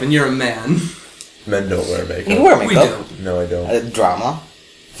makeup and you're a man. Men don't wear makeup. You wear We makeup. do. No, I don't. Drama.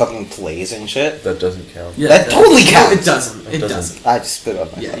 Fucking plays and shit. That doesn't count. Yeah, That totally No, counts. it doesn't. It doesn't. doesn't. I just spit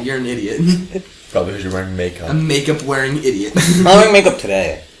up Yeah, myself. you're an idiot. Probably because you're wearing makeup. A makeup wearing idiot. I'm wearing makeup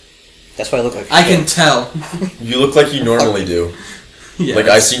today. That's why I look like I shit. can tell. You look like you normally do. Yeah. Like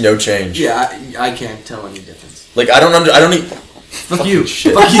I see no change. Yeah, I can't tell any difference. Like I don't even. Fuck you.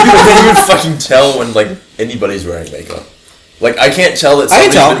 Shit. Fuck you. I can't even fucking tell when like anybody's wearing makeup. Like I can't tell that I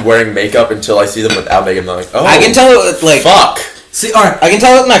can somebody's tell. been wearing makeup until I see them without makeup. And I'm like, oh, I can tell it with, like... fuck. See, alright. I can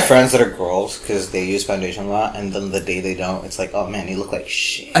tell it with my friends that are girls, because they use foundation a lot, and then the day they don't, it's like, oh man, you look like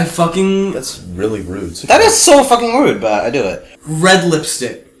shit. I fucking... That's really rude. That is so fucking rude, but I do it. Red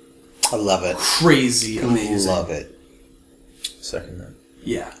lipstick. I love it. Crazy amazing. Love it. Second that.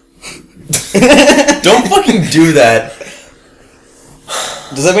 Yeah. Don't fucking do that.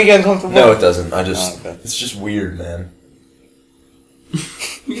 Does that make you uncomfortable? No, it doesn't. I just. Oh, okay. It's just weird, man.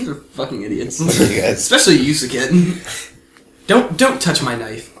 You guys are fucking idiots. You guys. Especially you, Saket. Don't touch my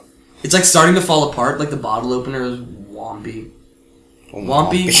knife. It's like starting to fall apart, like the bottle opener is wompy.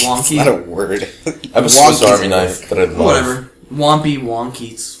 Wompy, It's wonky. not a word. I have a Swiss Wonky's Army a knife that I love. Whatever. Wompy,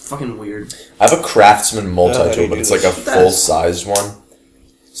 wonky. It's fucking weird. I have a Craftsman how do multi-tool, you but do it's like a this? full-sized one.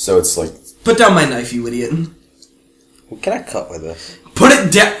 So it's like... Put down my knife, you idiot. What can I cut with this? Put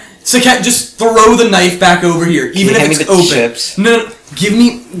it down. Saket, just throw the knife back over here, even you if hand it's me the open. chips? No, give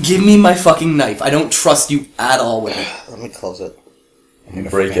me my fucking knife. I don't trust you at all with it. Let me close it. I'm gonna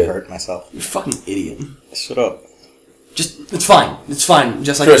Break fucking it. hurt myself. You're a fucking idiot. Shut up. Just, it's fine. It's fine.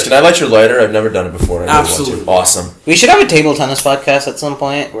 Just like Chris, can I light your lighter? I've never done it before. And I really want to. Absolutely. Awesome. We should have a table tennis podcast at some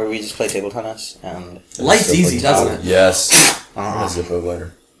point where we just play table tennis and... Light's Zippo easy, lighter. doesn't it? Yes. I Uh-huh. want a Zippo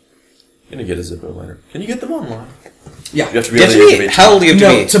lighter. I'm gonna get a Zippo lighter. Can you get them online? Yeah. You have to be You have under the to age of be, 18. how old do you have to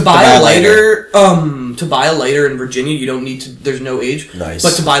No, be? to buy a lighter, to buy a lighter in Virginia, you don't need to. There's no age. Nice.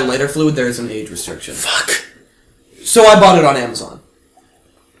 But to buy lighter fluid, there is an age restriction. Fuck. So I bought it on Amazon.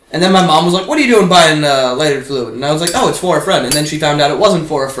 And then my mom was like, "What are you doing buying lighter fluid?" And I was like, "Oh, it's for a friend." And then she found out it wasn't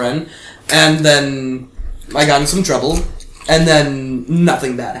for a friend. And then I got in some trouble. And then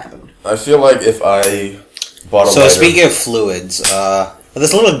nothing bad happened. I feel like if I bought a So lighter... speaking of fluids,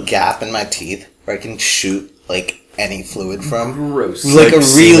 there's a little gap in my teeth where I can shoot like any fluid from, Gross. like a Like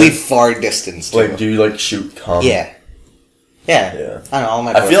really semen? far distance. Too. Like, do you, like, shoot cum? Yeah. Yeah. Yeah. I don't know. All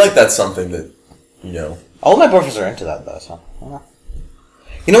my I feel like that's something that, you know... all my boyfriends are into that though. So.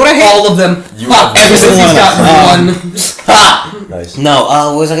 You know what I hate? All of them. You Ha! have every single He's one of got them. one. Ha! Nice. No.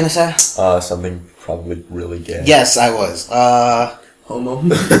 What was I gonna say? Something probably really gay. Yes, I was. Homo.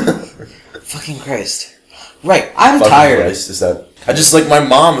 Fucking Christ. Right. I'm Fucking tired. Christ, is that... I just, like, my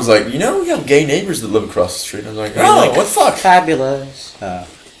mom was like, you know, we have gay neighbors that live across the street. And I was like, oh, Like, what the fuck? Fabulous.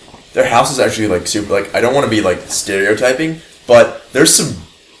 Their house is actually, like, super... Like, I don't want to be, like, stereotyping, but there's some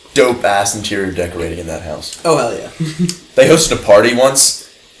dope-ass interior decorating in that house. Oh, hell yeah. They hosted a party once.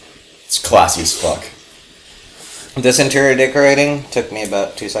 It's classy as fuck. This interior decorating took me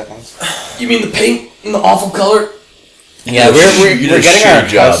about 2 seconds. You mean the paint and the awful color? Yeah, You we're did a getting our shitty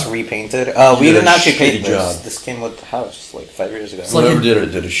job. house repainted. We You did didn't a actually paint shitty this. job. This came with the house like 5 years ago. like Whoever a- did it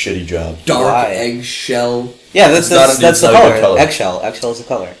did a shitty job. Dark Why? eggshell. Yeah, that's It's not that's, a- that's it's the not a color. good color. Eggshell. Eggshell is the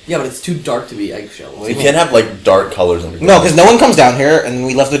color. Yeah, but it's too dark to be eggshell. You can't have, like, dark colors under No, because no one comes down here, and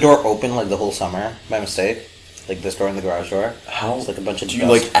we left the door open like the whole summer by mistake. Like this door and the garage door. How It's like a bunch of do you,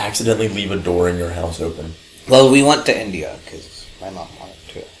 dust. like, accidentally leave a door in your house open? Well, we went to India because my mom wanted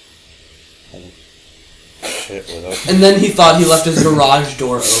to. And shit was open. And then he thought he left his garage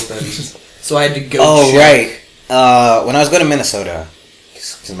door open. So I had to go Oh, check. right. When I was going to Minnesota,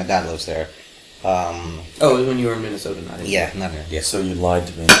 because my dad lives there. Oh, it was when you were in Minnesota, not in Yeah, not here. Yeah. So you lied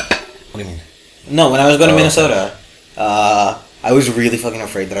to me. What do you mean? No, when I was going to Oh, Minnesota, I was really fucking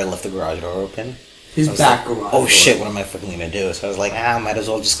afraid that I left the garage door open. his I was back like, garage. oh door. shit, what am I fucking gonna do? So I was like, might as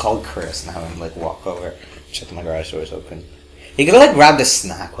well just call Chris and have him like walk over, check that my garage door is open. You could have like grabbed a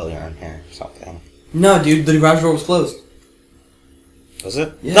snack while you're in here or something. No, dude, the garage door was closed. Was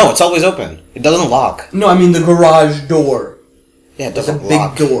it? Yeah. No, it's always open. It doesn't lock. No, I mean the garage door. Yeah, it It's a doesn't big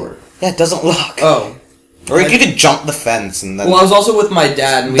lock. door. Yeah, it doesn't lock. Oh. Or you could jump the fence and then... Well, I was also with my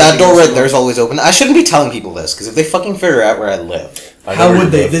dad. And we that had to door go right somewhere. there is always open. I shouldn't be telling people this, because if they fucking figure out where I live... I know How where would you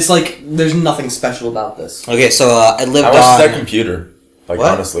they? live. This, like, there's nothing special about this. Okay, so I lived How much on... is that computer? Like,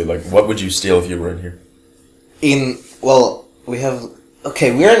 What? honestly, like, what would you steal if you were in here? Well, we have...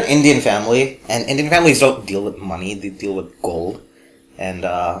 Okay, we're an Indian family, and Indian families don't deal with money, they deal with gold. And,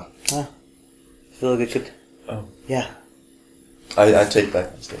 I feel like it should... Oh. Yeah. I take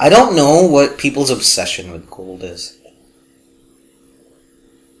back my statement. I don't know what people's obsession with gold is.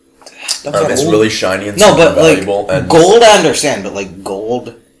 It's really shiny and No, super but, like, valuable. And gold I understand, but, like,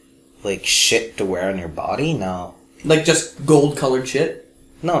 gold... Like, shit to wear on your body? No. Like, just gold-colored shit?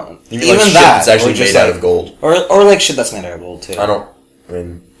 No. you mean even like shit that, that's actually or just, made out like- of gold? Or like shit that's made out of gold, too. I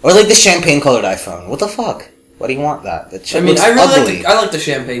mean... Or like the champagne colored iPhone. What the fuck? Why do you want that? That shit I mean, looks I really ugly. I like the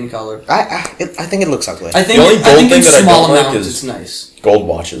champagne color. I think it looks ugly. I think, The only I gold think thing in that I small don't like amounts is- it's nice. Gold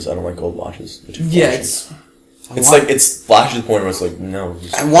watches. I don't like gold watches. They're too Yeah, flashy. it's... It's like, it's flashy to the point where it's like, no.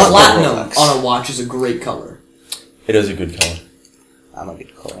 I want Platinum Rolex. on a watch is a great color. It is a good color. I'm a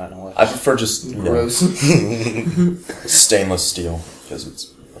good color. I don't know what. I prefer just, you know, Gross. stainless steel, because it's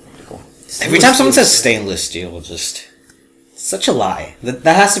fucking cool. Every time someone says stainless steel, just such a lie. That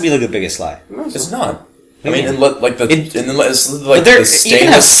has to be like the biggest lie. It's not. I What do mean, you and like the It- and then it's like But there, the you stainless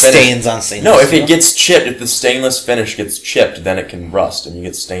can have finish- stains on stainless. No, if steel. it gets chipped, if the stainless finish gets chipped, then it can rust and you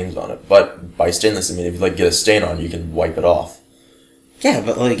get stains on it. But by stainless, I mean if you like get a stain on it, you can wipe it off. Yeah,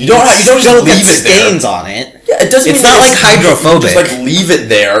 but like You don't have- you don't still just get leave it there. stains on it. Yeah, it doesn't. It's mean not that like you hydrophobic. just like leave it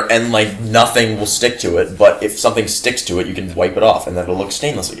there and like nothing will stick to it. But if something sticks to it, you can wipe it off and then it'll look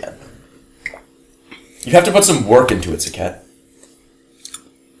stainless again. You have to put some work into it, Saket.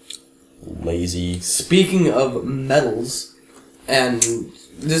 Lazy. Speaking of metals, and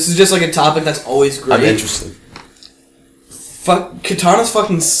this is just like a topic that's always great. I'm interested. Katanas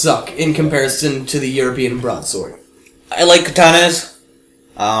fucking suck in comparison to the European broadsword. I like katanas,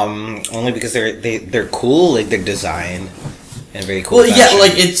 only because they're cool, like they're designed in a very cool. Well, yeah, fashion.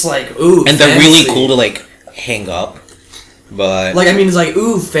 like it's like ooh, and they're really fancy. cool to like hang up. But Like I mean, it's like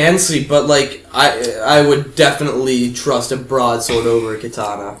ooh, fancy, but like I would definitely trust a broadsword over a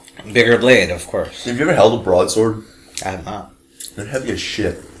katana. bigger blade, of course. Have you ever held a broadsword? I have not. They're heavy as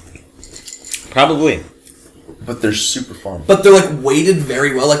shit, Probably. but they're super fun. But they're like weighted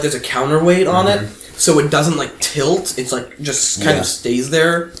very well. Like there's a counterweight on it, so it doesn't like tilt. It's like just kind of stays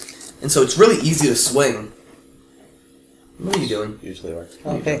there, and so it's really easy to swing. What are you doing? Usually works.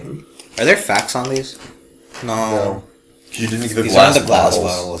 Okay. Are there facts on these? No. You didn't get the These glass aren't the glass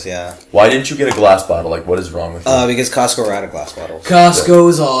bottles. bottles, yeah. Why didn't you get a glass bottle? Like, what is wrong with you? Because Costco ran out of glass bottles. Costco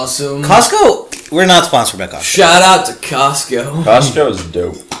is awesome. Costco, we're not sponsored by Costco. Shout out to Costco. Costco is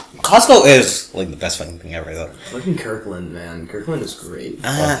dope. Costco is like the best fucking thing ever, though. Fucking Kirkland, man. Kirkland is great.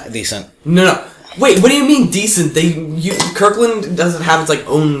 Decent. No. Wait, what do you mean decent? Kirkland doesn't have its like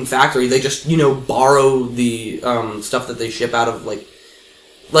own factory. They just borrow the stuff that they ship out of like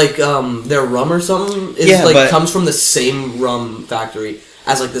their rum or something comes from the same rum factory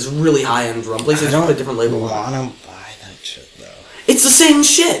as like this really high end rum place. They just put a different label on it. I want to buy that shit though. It's the same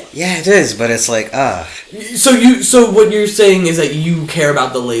shit. Yeah, it is, but it's like So what you're saying is that you care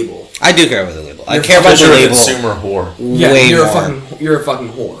about the label. I do care about the label. I care about the You're a label. consumer whore. Yeah, way you're more. you're a fucking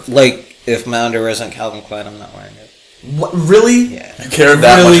whore. Like if my underwear isn't Calvin Klein, I'm not wearing it. What, really? Yeah. You care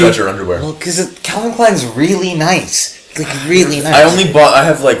that Really? much about your underwear. Well, because Calvin Klein's really nice. Like really nice. I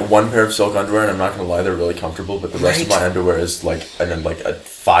have like one pair of silk underwear, and I'm not gonna lie, they're really comfortable. But the rest of Right. my underwear is like a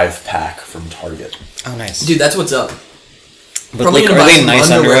 5-pack from Target. Oh, nice. Dude, that's what's up. But Probably like, gonna are buy they some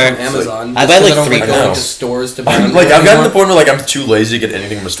nice underwear underwear? from Amazon. I just buy 'cause like I don't 3 like going pairs. to stores to buy Like underwear I've gotten to the anymore. point where like I'm too lazy to get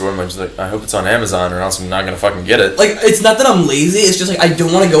anything from the store. I'm just like, I hope it's on Amazon, or else I'm not gonna fucking get it. Like, it's not that I'm lazy, it's just like I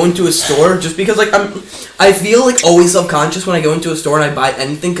don't want to go into a store just because like I feel like always self-conscious when I go into a store and I buy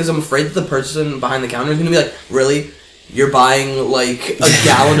anything because I'm afraid that the person behind the counter is going to be like, really? You're buying like a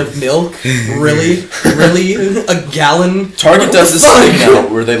gallon of milk? Really? A gallon? Target does this Fuck. thing now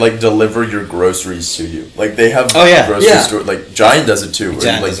where they like deliver your groceries to you. Like they have grocery Yeah. store. Like Giant does it too. Where,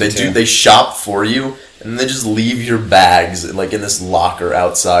 Giant like does they it too. they shop for you, and they just leave your bags like in this locker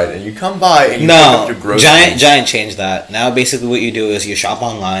outside, and you come by and you pick up No, your groceries. Giant changed that. Now basically what you do is you shop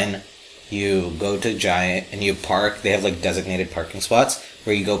online, you go to Giant, and you park. They have like designated parking spots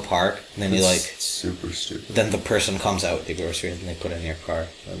where you go park, and then you like. Super stupid. Then the person comes out with the groceries and they put it in your car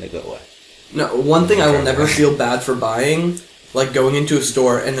and they go away. No, one thing I will never feel bad for buying, like going into a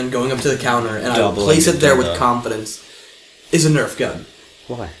store and then going up to the counter and I will Doubling place it there the with gun. confidence, is a Nerf gun.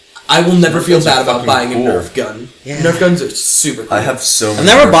 Why? I will never feel guns are bad about fucking buying cool. a Nerf gun. Yeah. Nerf guns are super cool. I have so I've many.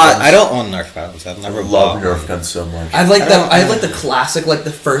 never Nerf bought. guns. I don't own Nerf guns. I've never I love bought Nerf one. guns so much. I have like I the don't- I have like the classic, like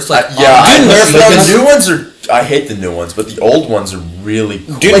the first like Yeah, Dude, Nerf like, guns- the new ones are. I hate the new ones, but the old ones are really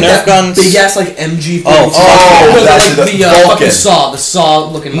cool. Dude, like Nerf that guns. big ass like MG. oh, that's like the the Vulcan. fucking saw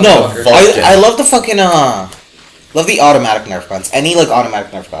looking No, motherfucker. Vulcan. I love the fucking love the automatic Nerf guns. Any like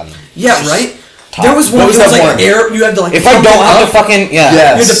automatic Nerf gun. Yeah, Just right. top. There was one What was that was that like one? air. You had to like. If I pump don't it have up. to fucking Yeah.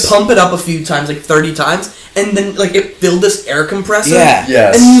 You had to pump it up a few times, like 30 times, and then like it filled this air compressor. Yeah.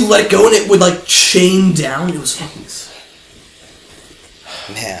 Yes. And you let it go, and it would like chain down. It was fucking.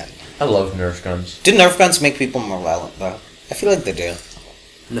 Man, I love Nerf guns. do Nerf guns make people more violent though? I feel like they do.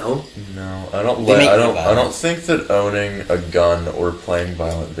 No. No, I don't. They make I you don't. I violent. don't think that owning a gun or playing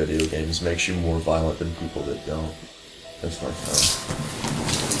violent video games makes you more violent than people that don't. That's my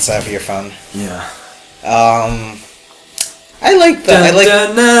phone. It's that for your phone. Yeah. I like that. I like.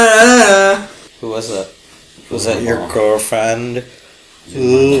 Da-da-na. Who was that? Was that your girlfriend?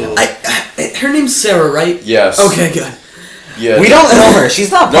 Ooh. Her name's Sarah, right? Yes. Okay, good. Yeah. We don't know her.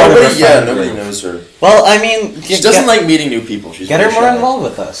 She's not part of our Nobody. Yeah. friend Nobody group. knows her. Well, I mean, She doesn't like meeting new people. She's get her very more shy. involved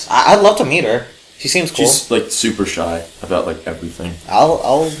with us. I'd love to meet her. She seems cool. She's like super shy about like everything.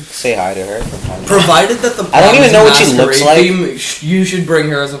 I'll say hi to her from time to time. Provided that the I don't even Promise know what she looks Masquerade like. theme, you should bring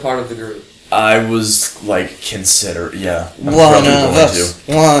her as a part of the group. I was like consider. Yeah. I'm One probably of going us.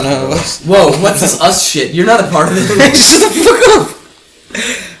 to. One of us. Whoa, what's this us shit? You're not a part of this. Shut the fuck up.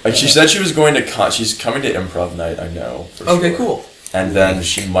 Like she said, she was going to. She's coming to improv night. I know. For Okay, sure. cool. And then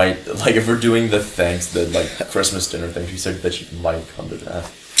she might, like, if we're doing the Christmas dinner thing, she said that she might come to that.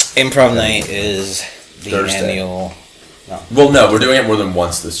 Improv night is the Thursday. annual. Well, no, we're doing it more than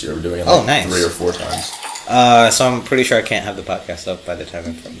once this year. We're doing it like Oh, nice. 3 or 4 times. So I'm pretty sure I can't have the podcast up by the time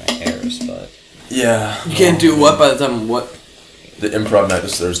Improv night airs, but Yeah. You can't do what by the time what? The improv night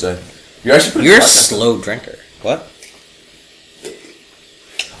this Thursday. You're actually pretty you're a fun. slow drinker. What?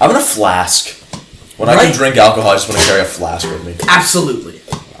 I'm in a flask. When I Right. can drink alcohol, I just want to carry a flask with me. Absolutely.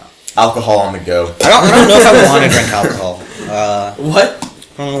 Alcohol on the go. I don't know if I want to drink alcohol. What?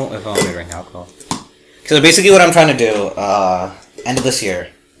 I don't know if I want to drink alcohol. Because basically what I'm trying to do, end of this year,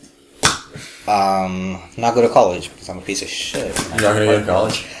 not go to college because I'm a piece of shit. You're not going to go to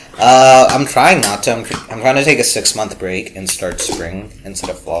college? I'm trying not to. I'm trying to take a 6-month break and start spring instead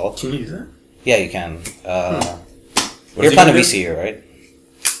of fall. Can you do that? Yeah, you can. What You're is he fond of gonna do? VCU, right?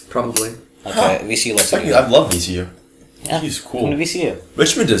 Probably. Okay, VCU looks like I love VCU. Yeah, He's come cool. to VCU.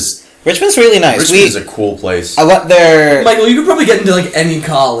 Richmond is Richmond's really nice. Richmond is a cool place. I went there. Michael, you could probably get into like any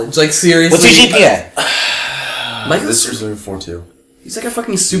college. Like seriously. What's your GPA? This year's looking 4.2. He's like a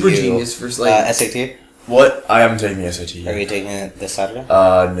fucking super genius for like SAT? What? I am taking the SAT. Are you taking it this Saturday?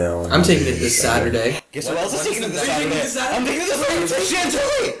 No. I'm taking it this Saturday. Guess what else is taking it this Are you taking it this Saturday? I'm taking this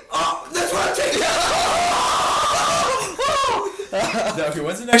Saturday. Oh, that's what I'm taking. No, okay,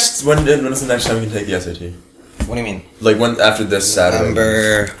 when's the next time we can take the SAT? What do you mean? Like when after this Saturday?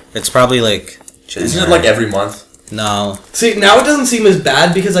 November. It's probably like. Isn't it like every month? No. See, now it doesn't seem as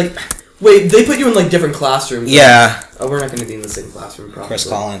bad because like, wait, they put you in like different classrooms. Yeah. Oh, we're not going to be in the same classroom, probably. Chris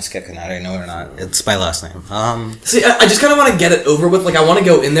Collins kicking out. I know we're not. It's my last name. See, I just kind of want to get it over with. Like, I want to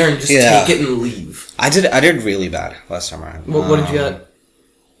go in there and just Yeah. take it and leave. I did really bad last summer. What did you get?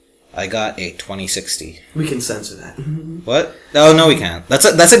 I got a 2060. We can censor that. What? Oh no, we can't. That's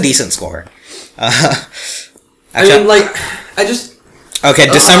a decent score. I mean, like, I just. Okay,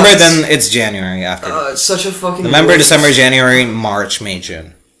 December. Then it's January after. It's such a fucking. November, December, January, March, May,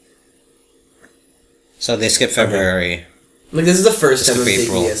 June. So they skip February. Like, this is the first time Skip I'm taking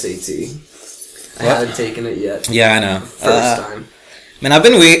April. the SAT. I What? haven't taken it yet. Yeah, I know. First time. Man, I've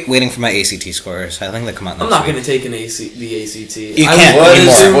been waiting for my ACT scores. I think they come out next I'm not week. going to take the ACT. You can't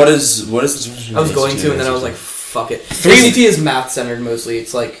anymore. What is the I was going to, and then I was like, fuck it. Three- ACT is math centered mostly.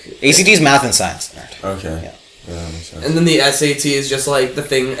 It's like. ACT is math and science. Okay. Yeah. Yeah, that makes sense. And then the SAT is just like the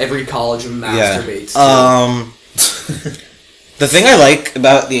thing every college masturbates Yeah. to. The thing I like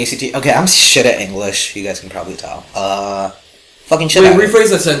about the ACT. Okay, I'm shit at English. You guys can probably tell. Fucking shit Wait, at it. rephrase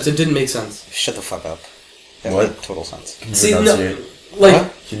that sentence. It didn't make sense. Shut the fuck up. That What? made total sense. Can you See, no, enunciate? like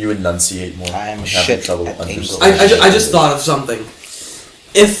What? Can you enunciate more? I'm having shit trouble at understanding. I just thought of something.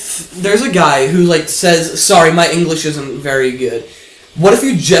 If there's a guy who like says, "Sorry, my English isn't very good," what if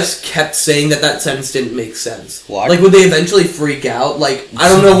you just kept saying that sentence didn't make sense? What? Like, would they eventually freak out? Like, I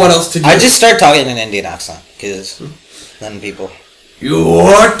don't know what else to do. I just start talking in an Indian accent, because then people... You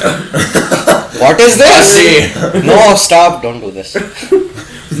what? What is this? No, stop, don't do this.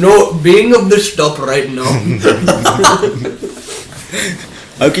 No, being of the stop right now.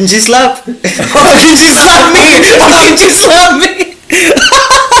 How can she slap? How can she slap me? How can she slap me?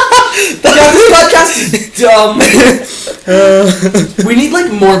 Yeah, this podcast is dumb. We need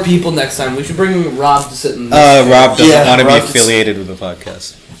like more people next time. We should bring Rob to sit in this. Rob doesn't want to be Rob is- affiliated with the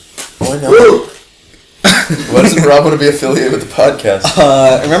podcast. Why not? Why doesn't Rob want to be affiliated with the podcast?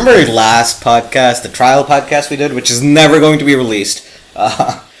 Remember last podcast, the trial podcast we did, which is never going to be released?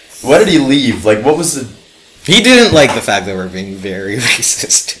 Why did he leave? Like, what was the... He didn't like the fact that we're being very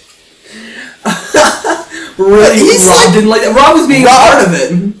racist. Really? Rob didn't like that. Rob was being part of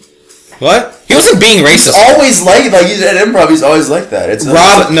it. What? He wasn't being racist. Always like he's at improv. He's always like that. It's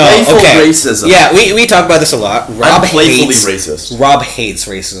Rob, no, playful okay. racism. Yeah, we talk about this a lot. Rob playfully hates racist. Rob hates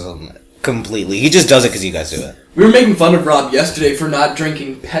racism completely. He just does it because you guys do it. We were making fun of Rob yesterday for not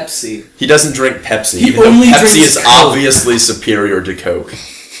drinking Pepsi. He doesn't drink Pepsi. He even though only Pepsi drinks is Coke. obviously superior to Coke.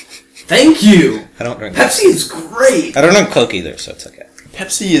 Thank you. I don't drink Pepsi is great. I don't drink Coke either, so it's okay.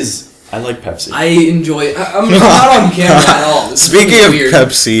 Pepsi is... I like Pepsi. I enjoy it. I'm not on camera at all. This Speaking is of weird.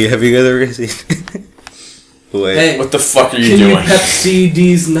 Pepsi, have you guys ever seen... Wait. Hey, What the fuck are you can doing? you Pepsi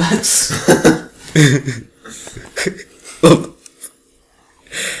these nuts?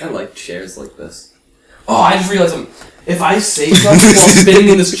 I like chairs like this. Oh, I just realized something. If I say something while spinning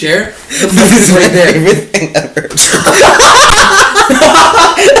in this chair, the book is right there. Everything ever.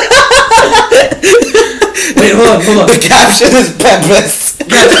 Wait, hold on. The caption is Pepis.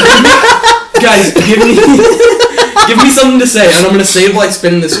 Guys, give me something to say, and I'm gonna say it while I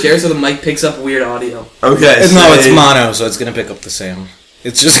spin in this chair so the mic picks up weird audio. Okay, No, it's mono, so it's gonna pick up the same.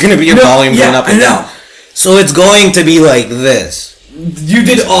 It's just gonna be your volume going up and I know. down. So it's going to be like this. You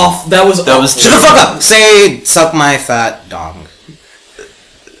did off. That was awful. Shut the fuck up! Say, suck my fat dong.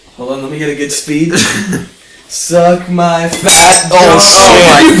 Hold on, let me get a good speed. Suck my fat Oh, dong.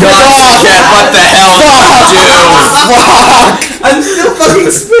 shit. What the hell did you do? I'm still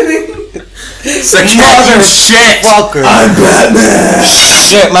fucking spinning. It's the cat, you shit! Fucker. I'm Batman.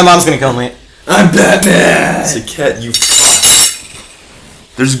 Shit, my mom's gonna kill me. I'm Batman. It's a cat, you...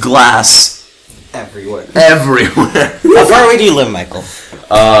 There's glass Everywhere. everywhere. How far away do you live, Michael?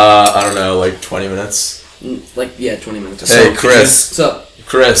 I don't know, like 20 minutes. Like, yeah, 20 minutes. Hey, Chris. What's up?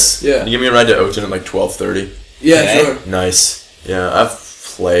 Chris. Yeah. Can you give me a ride to Oakton at like 12:30? Yeah, Okay. sure. Nice. Yeah, I have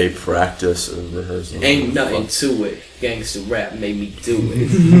play, practice, and rehearsal. Ain't nothing to it. Gangsta rap made me do it.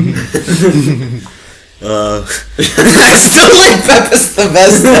 I still like Pepis the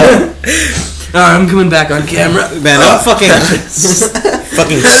best though. Alright, I'm coming back on camera. Man, I'm fucking This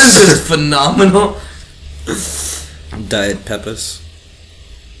is phenomenal. Diet Pepis.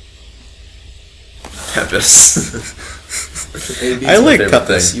 Pepis. I like favorite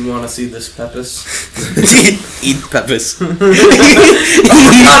Pepis. You want to see this Pepis? Eat Pepis. Oh my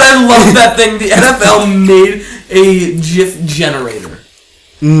god, I love that thing. The NFL made a GIF generator.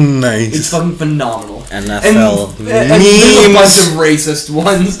 Nice. It's fucking phenomenal. NFL and there's a bunch memes. of racist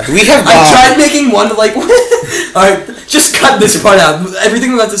ones. We have I tried making one like, alright, just cut this part out. Everything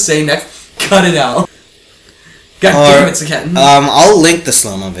I'm about to say next, cut it out. God damn it, Ken. I'll link the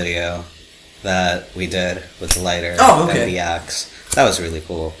slow-mo video that we did with the lighter Oh, okay. and the axe. That was really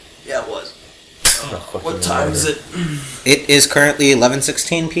cool. Yeah, it was. What time is it? It is currently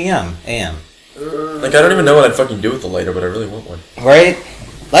 11:16 p.m. a.m. Like, I don't even know what I'd fucking do with the lighter, but I really want one. Right?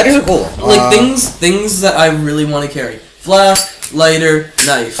 Lighters are cool. Like, things that I really want to carry. Flask, lighter,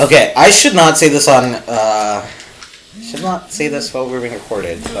 knife. Okay, I should not say this on, should not say this while we're being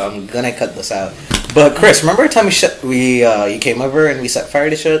recorded, so I'm gonna cut this out. But Chris, remember a time you came over and we set fire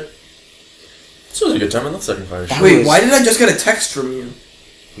to shit? This was a good time. I love setting fire. Wait, why did I just get a text from you?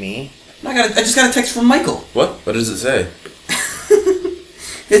 Me? I just got a text from Michael. What? What does it say?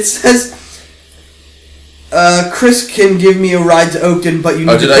 It says, Chris can give me a ride to Oakton, but you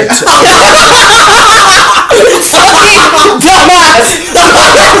need Oh, to did I?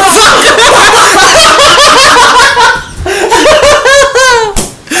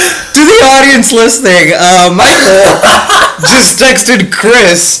 To the audience listening, Michael just texted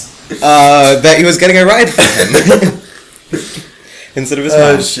Chris that he was getting a ride from him instead of his mom.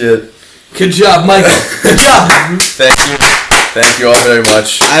 Oh shit! Good job, Michael. Good job. Thank you all very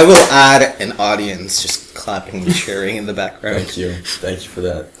much. I will add an audience just clapping and cheering in the background. Thank you for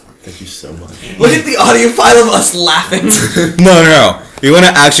that. Thank you so much. Look at the audio file of us laughing. No. You want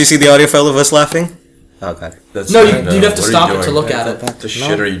to actually see the audio file of us laughing? Oh god. That's No, fine, you'd have to what are stop you it to doing? look at it. The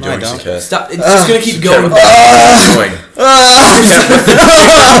shit are you No, I doing, don't. Saket? Stop. It's just gonna keep going. What are you doing?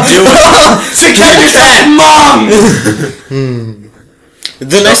 Mom.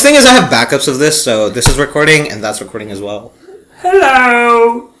 The nice thing is I have backups of this, so this is recording and that's recording as well.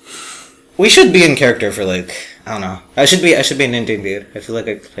 Hello. We should be in character for like, I don't know. I should be an Indian dude. I feel like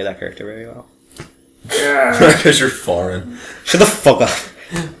I could play that character very well. Because you're foreign. Shut the fuck up.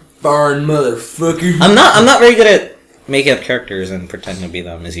 Foreign motherfucker. I'm not very good at making up characters and pretending to be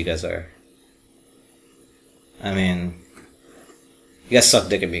them as you guys are. I mean, you guys suck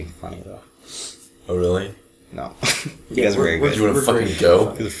dick at being funny though. Oh really? No. You guys are very Where good. do you want to fucking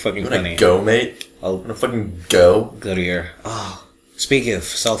go? You're fucking You wanna funny. go, mate? I'll Wanna fucking go? go to your... Oh, speaking of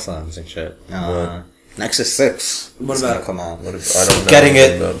cell phones and shit. What? Nexus 6. What It's about gonna come out. What if I don't know Getting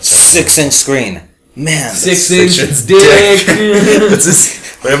anything it about- 6-inch screen. Man. 6-inch dick. dick. It's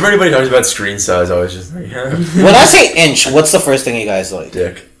just, whenever anybody talks about screen size, I always just like, When I say inch, what's the first thing you guys like?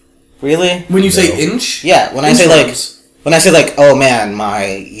 dick. Really? When you say No. inch? Yeah, when I say like, oh man, my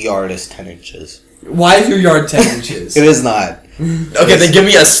yard is 10 inches. Why is your yard 10 inches? It is not. Okay, then give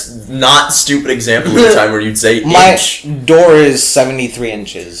me a not stupid example of a time where you'd say My inch. door is 73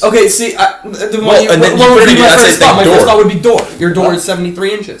 inches. Okay, see, the one Well, and then you put it in, my that's first it, thought. My door. first thought would be door. Your door What? is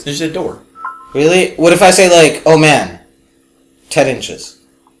 73 inches. Did you say door? Really? What if I say like, oh man, 10 inches?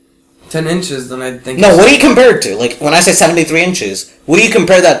 10 inches, then I think No, it's what do you compare it to? Like, when I say 73 inches, what do you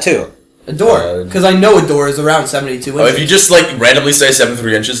compare that to? a door. Because I know a door is around 72 Oh, inches. if you just like randomly say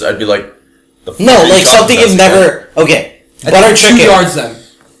 73 inches, I'd be like, the No, fuck are you like talking something about, you've Saket? never... Okay, I butter think 2 chicken. yards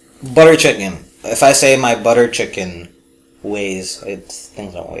then. Butter chicken. If I say my butter chicken weighs...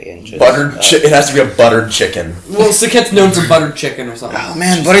 Things don't weigh inches. It has to be a buttered chicken. Well, Saket's known for buttered chicken or something. Oh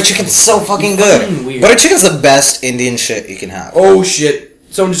man, butter chicken's so fucking good. Fucking weird. Butter chicken's the best Indian shit you can have. Oh shit.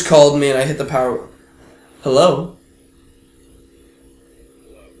 Someone just called me and I hit the power. Hello?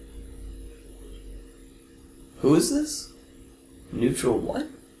 Who is this? Neutral what?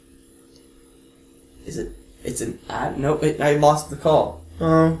 Is it? It's an ad? No, I lost the call.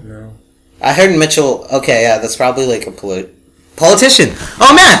 Oh, no. I heard Mitchell... Okay, yeah, that's probably like a politician.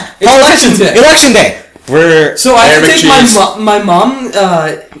 Oh man! It's Politicians! election day. Election day! We're... So I have to Eric take Cheese. my mom.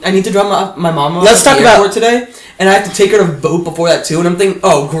 I need to drop my mom off Let's at talk the about- airport today, and I have to take her to vote before that too. And I'm thinking,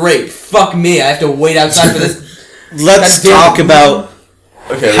 oh great, fuck me, I have to wait outside for this. Let's Goddamn- talk about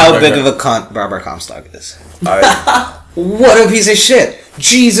Okay. how big of a cunt Barbara Comstock is. I, What a piece of shit!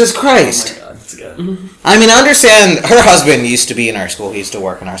 Jesus Christ! God, it's good. I mean, I understand her husband used to be in our school. He used to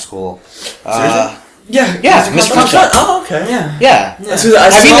work in our school. Yeah, Yeah, Mr. Mr. Comstock. Comstock. oh, okay. Yeah. Yeah. Yeah. So I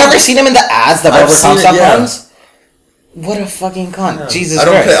Have you saw- never seen him in the ads that I've Barbara seen it, Comstock yeah. runs? What a fucking cunt! Jesus I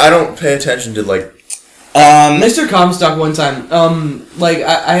don't Christ! I don't pay attention to like. Mr. Comstock one time, like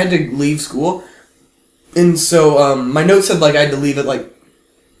I had to leave school, and so my note said like I had to leave at like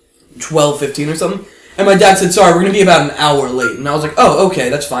 12:15 or something, And my dad said, sorry, we're going to be about an hour late. And I was like, oh, okay,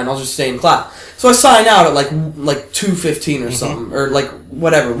 that's fine. I'll just stay in class. So I sign out at like 2:15 or something. Or like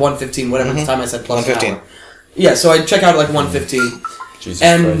whatever, 1:15, whatever the time I said plus 1:15. An hour. Yeah, so I check out at like 1:15. Jesus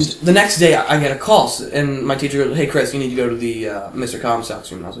and Christ. The next day I get a call. And my teacher goes, hey, Chris, you need to go to the Mr.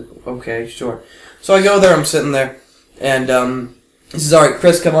 Comstock's room. And I was like, okay, sure. So I go there, I'm sitting there. And he says, alright,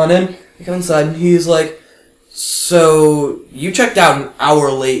 Chris, come on in. I come inside, and he's like, so you checked out an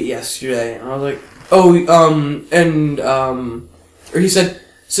hour late yesterday. And I was like, or he said,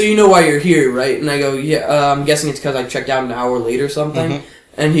 so you know why you're here, right? And I go, yeah, I'm guessing it's because I checked out an hour late or something. Mm-hmm.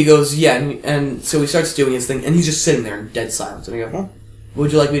 And he goes, yeah, and so he starts doing his thing, and he's just sitting there in dead silence. And I go, huh?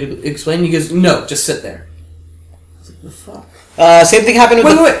 Would you like me to explain? And he goes, no, just sit there. I was like, the fuck? Same thing happened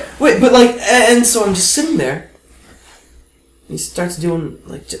with Wait, but like, and so I'm just sitting there. He starts doing,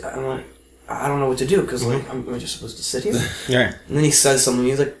 like, I'm like, I don't know what to do, because, like, am I just supposed to sit here? Yeah. And then he says something,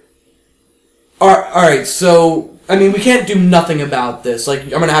 he's like, alright, so, I mean, we can't do nothing about this, like,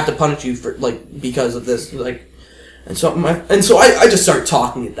 I'm gonna have to punish you for, like, because of this, like, and so I just start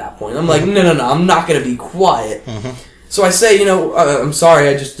talking at that point. I'm like, no, I'm not gonna be quiet. Mm-hmm. So I say, I'm sorry,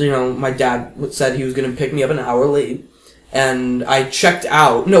 I just, my dad said he was gonna pick me up an hour late, and I checked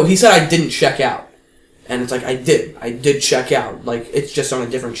out. No, he said I didn't check out. And it's like, I did check out. Like, it's just on a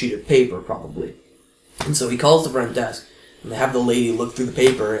different sheet of paper, probably. And so he calls the front desk, and they have the lady look through the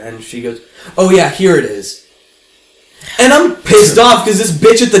paper, and she goes, oh yeah, here it is. And I'm pissed off, because this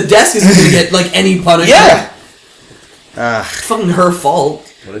bitch at the desk isn't going to get, like, any punishment. Yeah! Fucking her fault.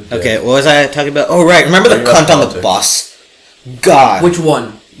 Okay, what was I talking about? Oh, right, remember the cunt on the bus? God. Which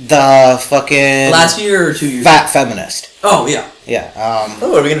one? The fucking... Last year or 2 years? Fat feminist. Oh, yeah. Yeah,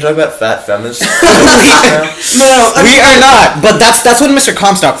 Oh, are we gonna talk about fat feminists? No, we are not, but that's when Mr.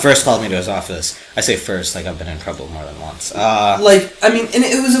 Comstock first called me to his office. I say first, like I've been in trouble more than once. Like, I mean, and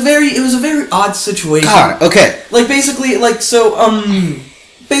it was a very odd situation. God, okay. Like, basically,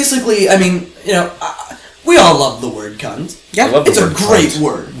 I mean, we all love the word cunt. Yeah, it's a great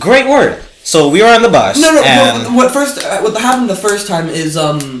word. Great word. So we were on the bus. No. And What happened the first time is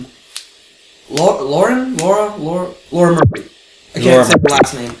Laura Murphy. I can't say her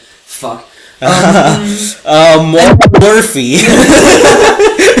last name. Fuck. Murphy.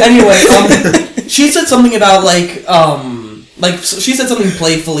 Anyway, she said something about she said something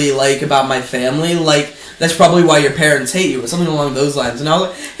playfully about my family, like that's probably why your parents hate you, or something along those lines. And I was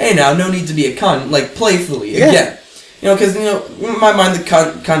like, hey, now, no need to be a cunt, like playfully again. Because in my mind, the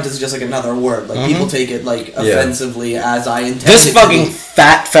cunt is just like another word. Like people take it offensively as I intended. This fucking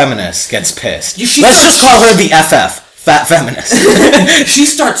fat feminist gets pissed. Let's just call her the FF. Fat feminist. She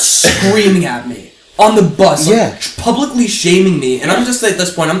starts screaming at me on the bus, publicly shaming me, and I'm just at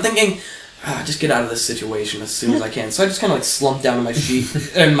this point, I'm thinking, just get out of this situation as soon as I can. So I just kind of slumped down in my seat,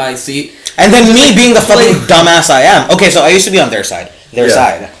 and then me being the fucking dumbass I am. Okay, so I used to be on their side.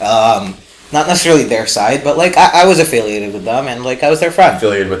 Not necessarily their side, but I was affiliated with them, and I was their friend.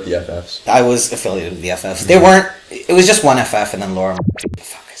 Affiliated with the FFs. I was affiliated with the FFs. They weren't. It was just one FF, and then Laura.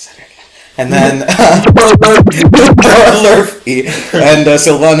 Fuck, I said her again. And then Laura Murphy and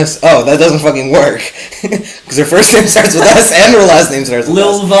Sylvanas. Oh, that doesn't fucking work because her first name starts with S and her last name starts with S.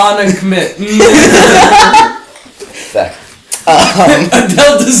 Lil Von and Commit. Fuck.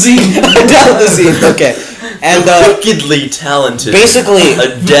 Adele Dazeem. Okay. And wickedly talented. Basically,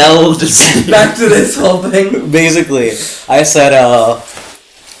 Adele Dazeem. Back to this whole thing. Basically, I said,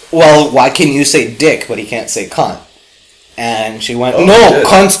 well, why can you say dick, but he can't say cunt? And she went, no,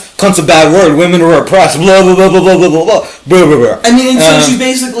 cunt's a bad word. Women are oppressed. Blah blah blah blah blah blah blah blah blah. I mean, and so she's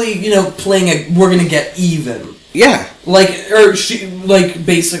basically, playing we're gonna get even. Yeah.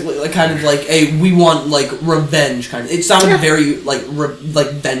 Basically, kind of like we want revenge kind of. It sounded very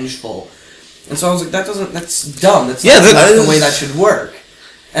vengeful. And so I was like, that's dumb. That's not the way that should work.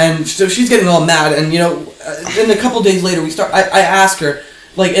 And so she's getting all mad, and then a couple days later I asked her,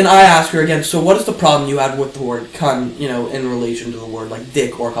 and I asked her again, so what is the problem you had with the word cunt, in relation to the word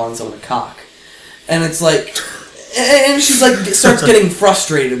dick or calling someone a cock? And it's and she's starts getting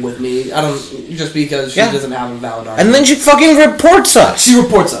frustrated with me. Just because she doesn't have a valid argument. And then she fucking reports us. She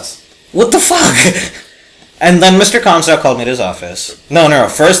reports us. What the fuck? And then Mr. Comstock called me to his office. No.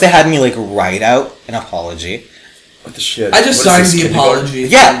 First they had me write out an apology. What the shit? I just signed the apology.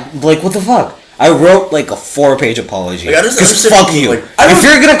 Yeah, what the fuck? I wrote a 4-page apology. Because fuck you. If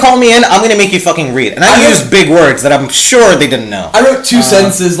you're gonna call me in, I'm gonna make you fucking read. And I used big words that I'm sure they didn't know. I wrote 2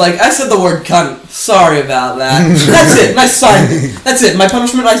 sentences. I said the word cunt. Sorry about that. That's it. And I signed it. That's it. My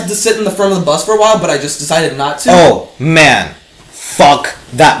punishment, I had to sit in the front of the bus for a while, but I just decided not to. Oh man. Fuck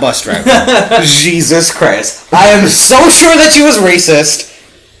that bus driver. Jesus Christ. I am so sure that she was racist.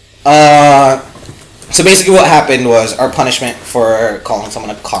 So basically what happened was our punishment for calling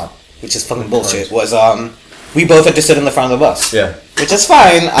someone a cunt, which is fucking bullshit, was we both had to sit in the front of the bus. Yeah. Which is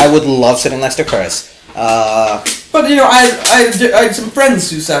fine. I would love sitting next to Chris. But you know, I had some friends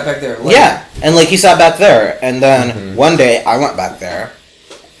who sat back there. Like, yeah, and like he sat back there, and then one day I went back there,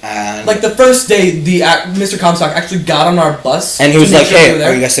 and like the first day, Mr. Comstock actually got on our bus, and he was to make like, sure we "Hey, were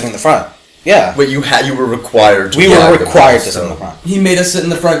there. are you guys sitting in the front?" Yeah. But you were required to. We were ride the required bus, to sit in so- the front. He made us sit in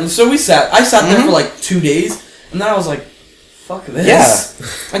the front, and so I sat there for like 2 days, and then I was like, "Fuck this!"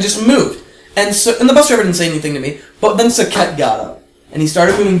 Yeah. I just moved, and the bus driver didn't say anything to me, but then Saket got up, and he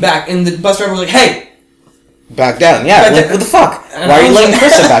started moving back, and the bus driver was like, "Hey." Back down, yeah. Back Like, down. what the fuck? And Why I are you was letting like-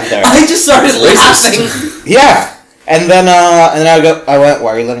 Chris sit back there? I just started laughing. Yeah. And then I went,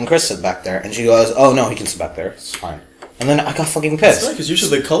 why are you letting Chris sit back there? And she goes, oh no, he can sit back there. It's fine. And then I got fucking pissed. Because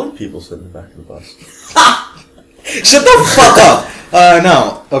usually the colored people sit in the back of the bus. Shut the fuck up.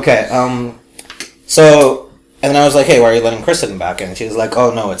 No. Okay. So, and then I was like, hey, why are you letting Chris sit in the back? And she was like,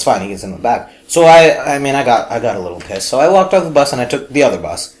 oh no, it's fine. He can sit in the back. So I got a little pissed. So I walked off the bus and I took the other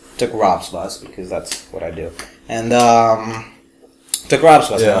bus. Took Rob's bus because that's what I do. And took Rob's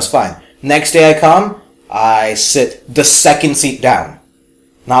bus and it was fine. Next day I come, I sit the second seat down.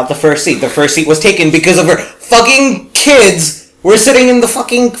 Not the first seat. The first seat was taken because of her fucking kids were sitting in the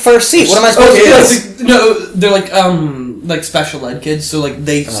fucking first seat. What am I supposed to do? No, they're like special ed kids, so like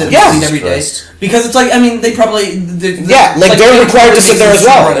they sit in Yeah. the seat every day. Because it's like, I mean, they probably they're required to sit there as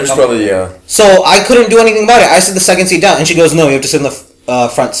well. There's probably So I couldn't do anything about it. I sit the second seat down, and she goes, "No, you have to sit in the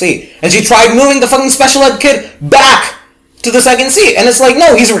front seat." And she tried moving the fucking special ed kid back to the second seat, and it's like,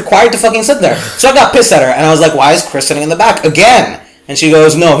 no, he's required to fucking sit there. So I got pissed at her, and I was like, "Why is Chris sitting in the back again?" And she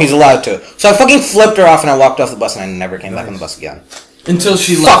goes, "No, he's allowed to." So I fucking flipped her off, and I walked off the bus, and I never came back on the bus again. until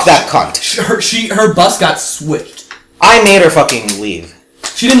she Fuck left. that cunt. Her bus got switched. I made her fucking leave.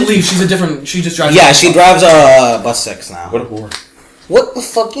 She didn't leave. She just drives. Yeah, she drives bus 6 now. What a whore. What the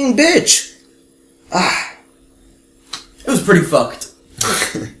fucking bitch? Ah, It was pretty fucked.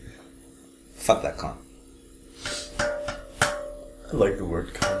 fuck that cunt. I like the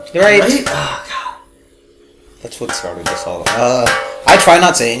word cunt. Right? Oh, God. That's what started this all. I try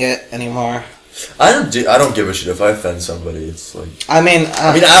not saying it anymore. I don't give a shit if I offend somebody. It's like I mean,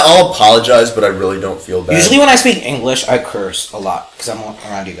 I'll apologize, but I really don't feel bad. usually when I speak English, I curse a lot because I'm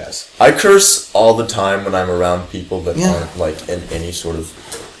around you guys. I curse all the time when I'm around people that Yeah. aren't like in any sort of.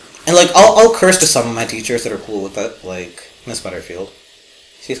 And like, I'll curse to some of my teachers that are cool with it, like Miss Butterfield.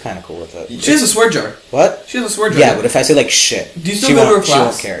 She's kind of cool with it. She has a swear jar. What? She has a swear jar. Yeah, but if I say like shit, Do you still she go to won't- her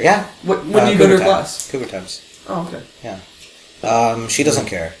class? She won't care. Yeah. When do you go to her Cougar class? Cougar Times. Oh, okay. She doesn't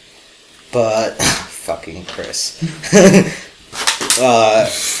care, but fucking Chris.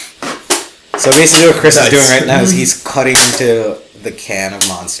 So basically, what Chris is doing right now is he's cutting into the can of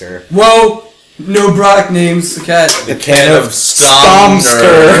Monster. Whoa! No product names, Cat. The can of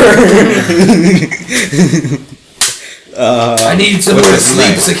Stomsker. I need somewhere to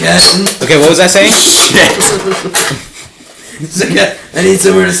sleep, Saket. Okay, what was I saying? Saket, I need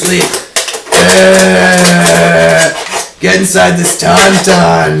somewhere to sleep. Get inside this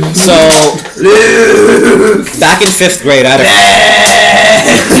tauntaun. So back in 5th grade, I had a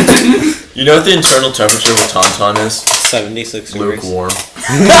You know what the internal temperature of a tauntaun is? 76 degrees. Lukewarm.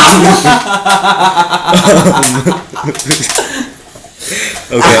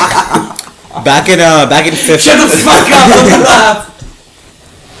 Okay. Back in 5th. Shut the fuck up! Don't laugh.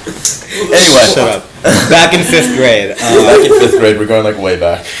 Anyway, Shut up. Back in 5th grade. back in 5th grade, we're going like way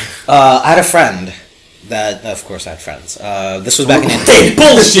back. I had a friend that, of course, I had friends. This was back in India. Hey,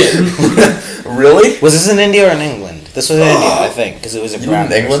 bullshit! Really? Was this in India or in England? This was in India, I think, because it was a You brown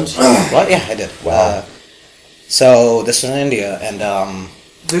in England? person. What? Yeah, I did. Wow. So this was in India, and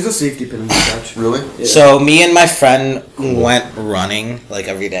There's a safety pin in the couch. Really? so me and my friend went running like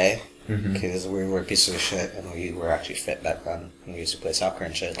every day because we were pieces of shit and we were actually fit back then. We used to play soccer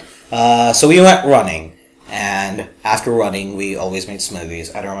and shit. So we went running, and after running, we always made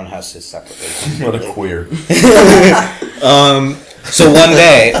smoothies at our own houses separately. What a queer. So one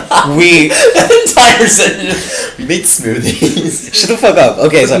day we Entire sentence. We made smoothies. shut the fuck up.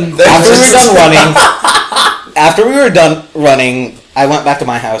 Okay, so after we were done running, I went back to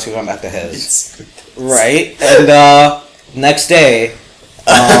my house. He went back to his. Right, and next day,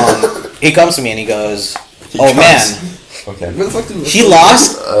 he comes to me and he goes, "Oh man, Okay. Where the fuck did he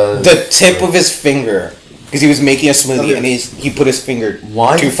lost the tip of his finger because he was making a smoothie and he put his finger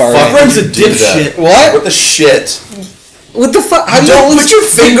Why too the far fuck in." Friend's a would you do that? dipshit. What? What the shit? What the fuck? How do Don't lose put your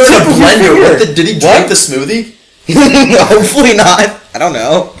finger in tip a of your blender. finger? What did he drink What? the smoothie? Hopefully not. I don't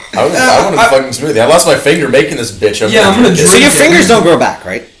know. I wanted a fucking smoothie. I lost my finger making this bitch. Yeah, I'm gonna So your fingers don't grow back,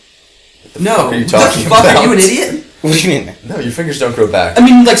 right? No. What are you talking Fuck, about? are you an idiot? What do you mean? No, your fingers don't grow back. I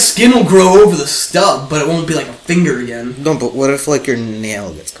mean, like, skin will grow over the stub, but it won't be like a finger again. No, but what if like your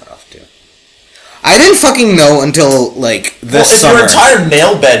nail gets cut off too? I didn't fucking know until like this if summer. your entire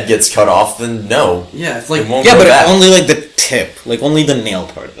nail bed gets cut off, then no. Yeah, it's like... It won't Yeah, grow but back. only like the tip, like only the nail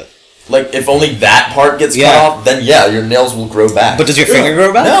part of it. Like, if only that part gets Yeah. cut off, then yeah, your nails will grow back. But does your finger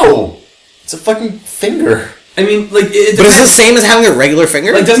grow back? No! It's a fucking finger. I mean, like... But it's the same as having a regular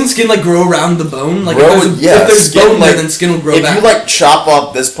finger? Like, doesn't skin, like, grow around the bone? Like, Grow- if yeah, there's skin, bone like, there, then skin will grow if back. you, like, chop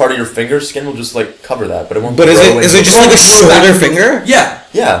off this part of your finger, skin will just, like, cover that, but it won't But grow is it just like a shoulder finger? Yeah.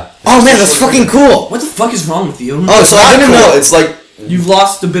 Yeah. Oh man, that's fucking cool. What the fuck is wrong with you? Oh, so I didn't know. It's like... You've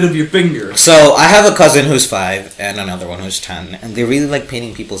lost a bit of your finger. So I have a cousin who's 5 and another one who's 10, and they really like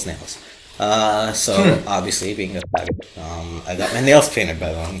painting people's nails. So obviously, being a faggot, I got my nails painted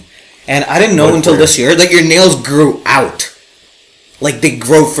by them, and I didn't know What until for? this year that your nails grew out, like they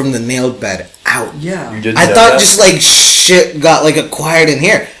grow from the nail bed out. Yeah. You didn't I know thought that? just like shit got like acquired in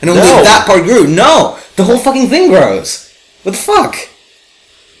here, and only No. that part grew. No, the whole fucking thing grows. What the fuck?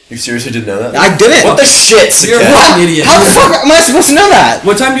 You seriously didn't know that? I didn't. What the shit, You're a Saket? fucking idiot. How the fuck am I supposed to know that?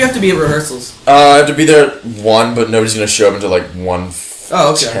 What time do you have to be at rehearsals? I have to be there 1, but nobody's gonna show up until like 1:10.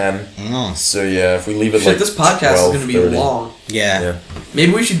 Oh, okay. Oh. So yeah, if we leave it Shit, like this podcast is going to be 12:30. long. Yeah. Yeah.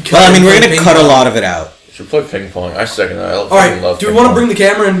 Maybe we should cut Well, I mean, and we're play gonna ping cut a pong. lot of it out. Should play ping pong. I second that. I Alright, love do we ping want to pong. bring the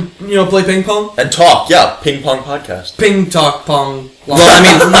camera and, play ping pong? And talk, yeah, ping pong podcast. Ping, talk, pong. Well, I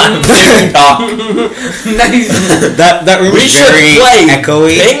mean, Ping talk. Nice. that room We is should very play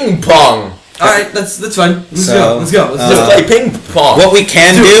echoey. ping pong. Alright, that's fine. Let's So, go. Let's go. Let's play ping pong. What we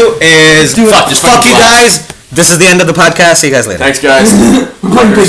can do is Fuck fuck you guys. This is the end of the podcast. See you guys later. Thanks, guys. Ping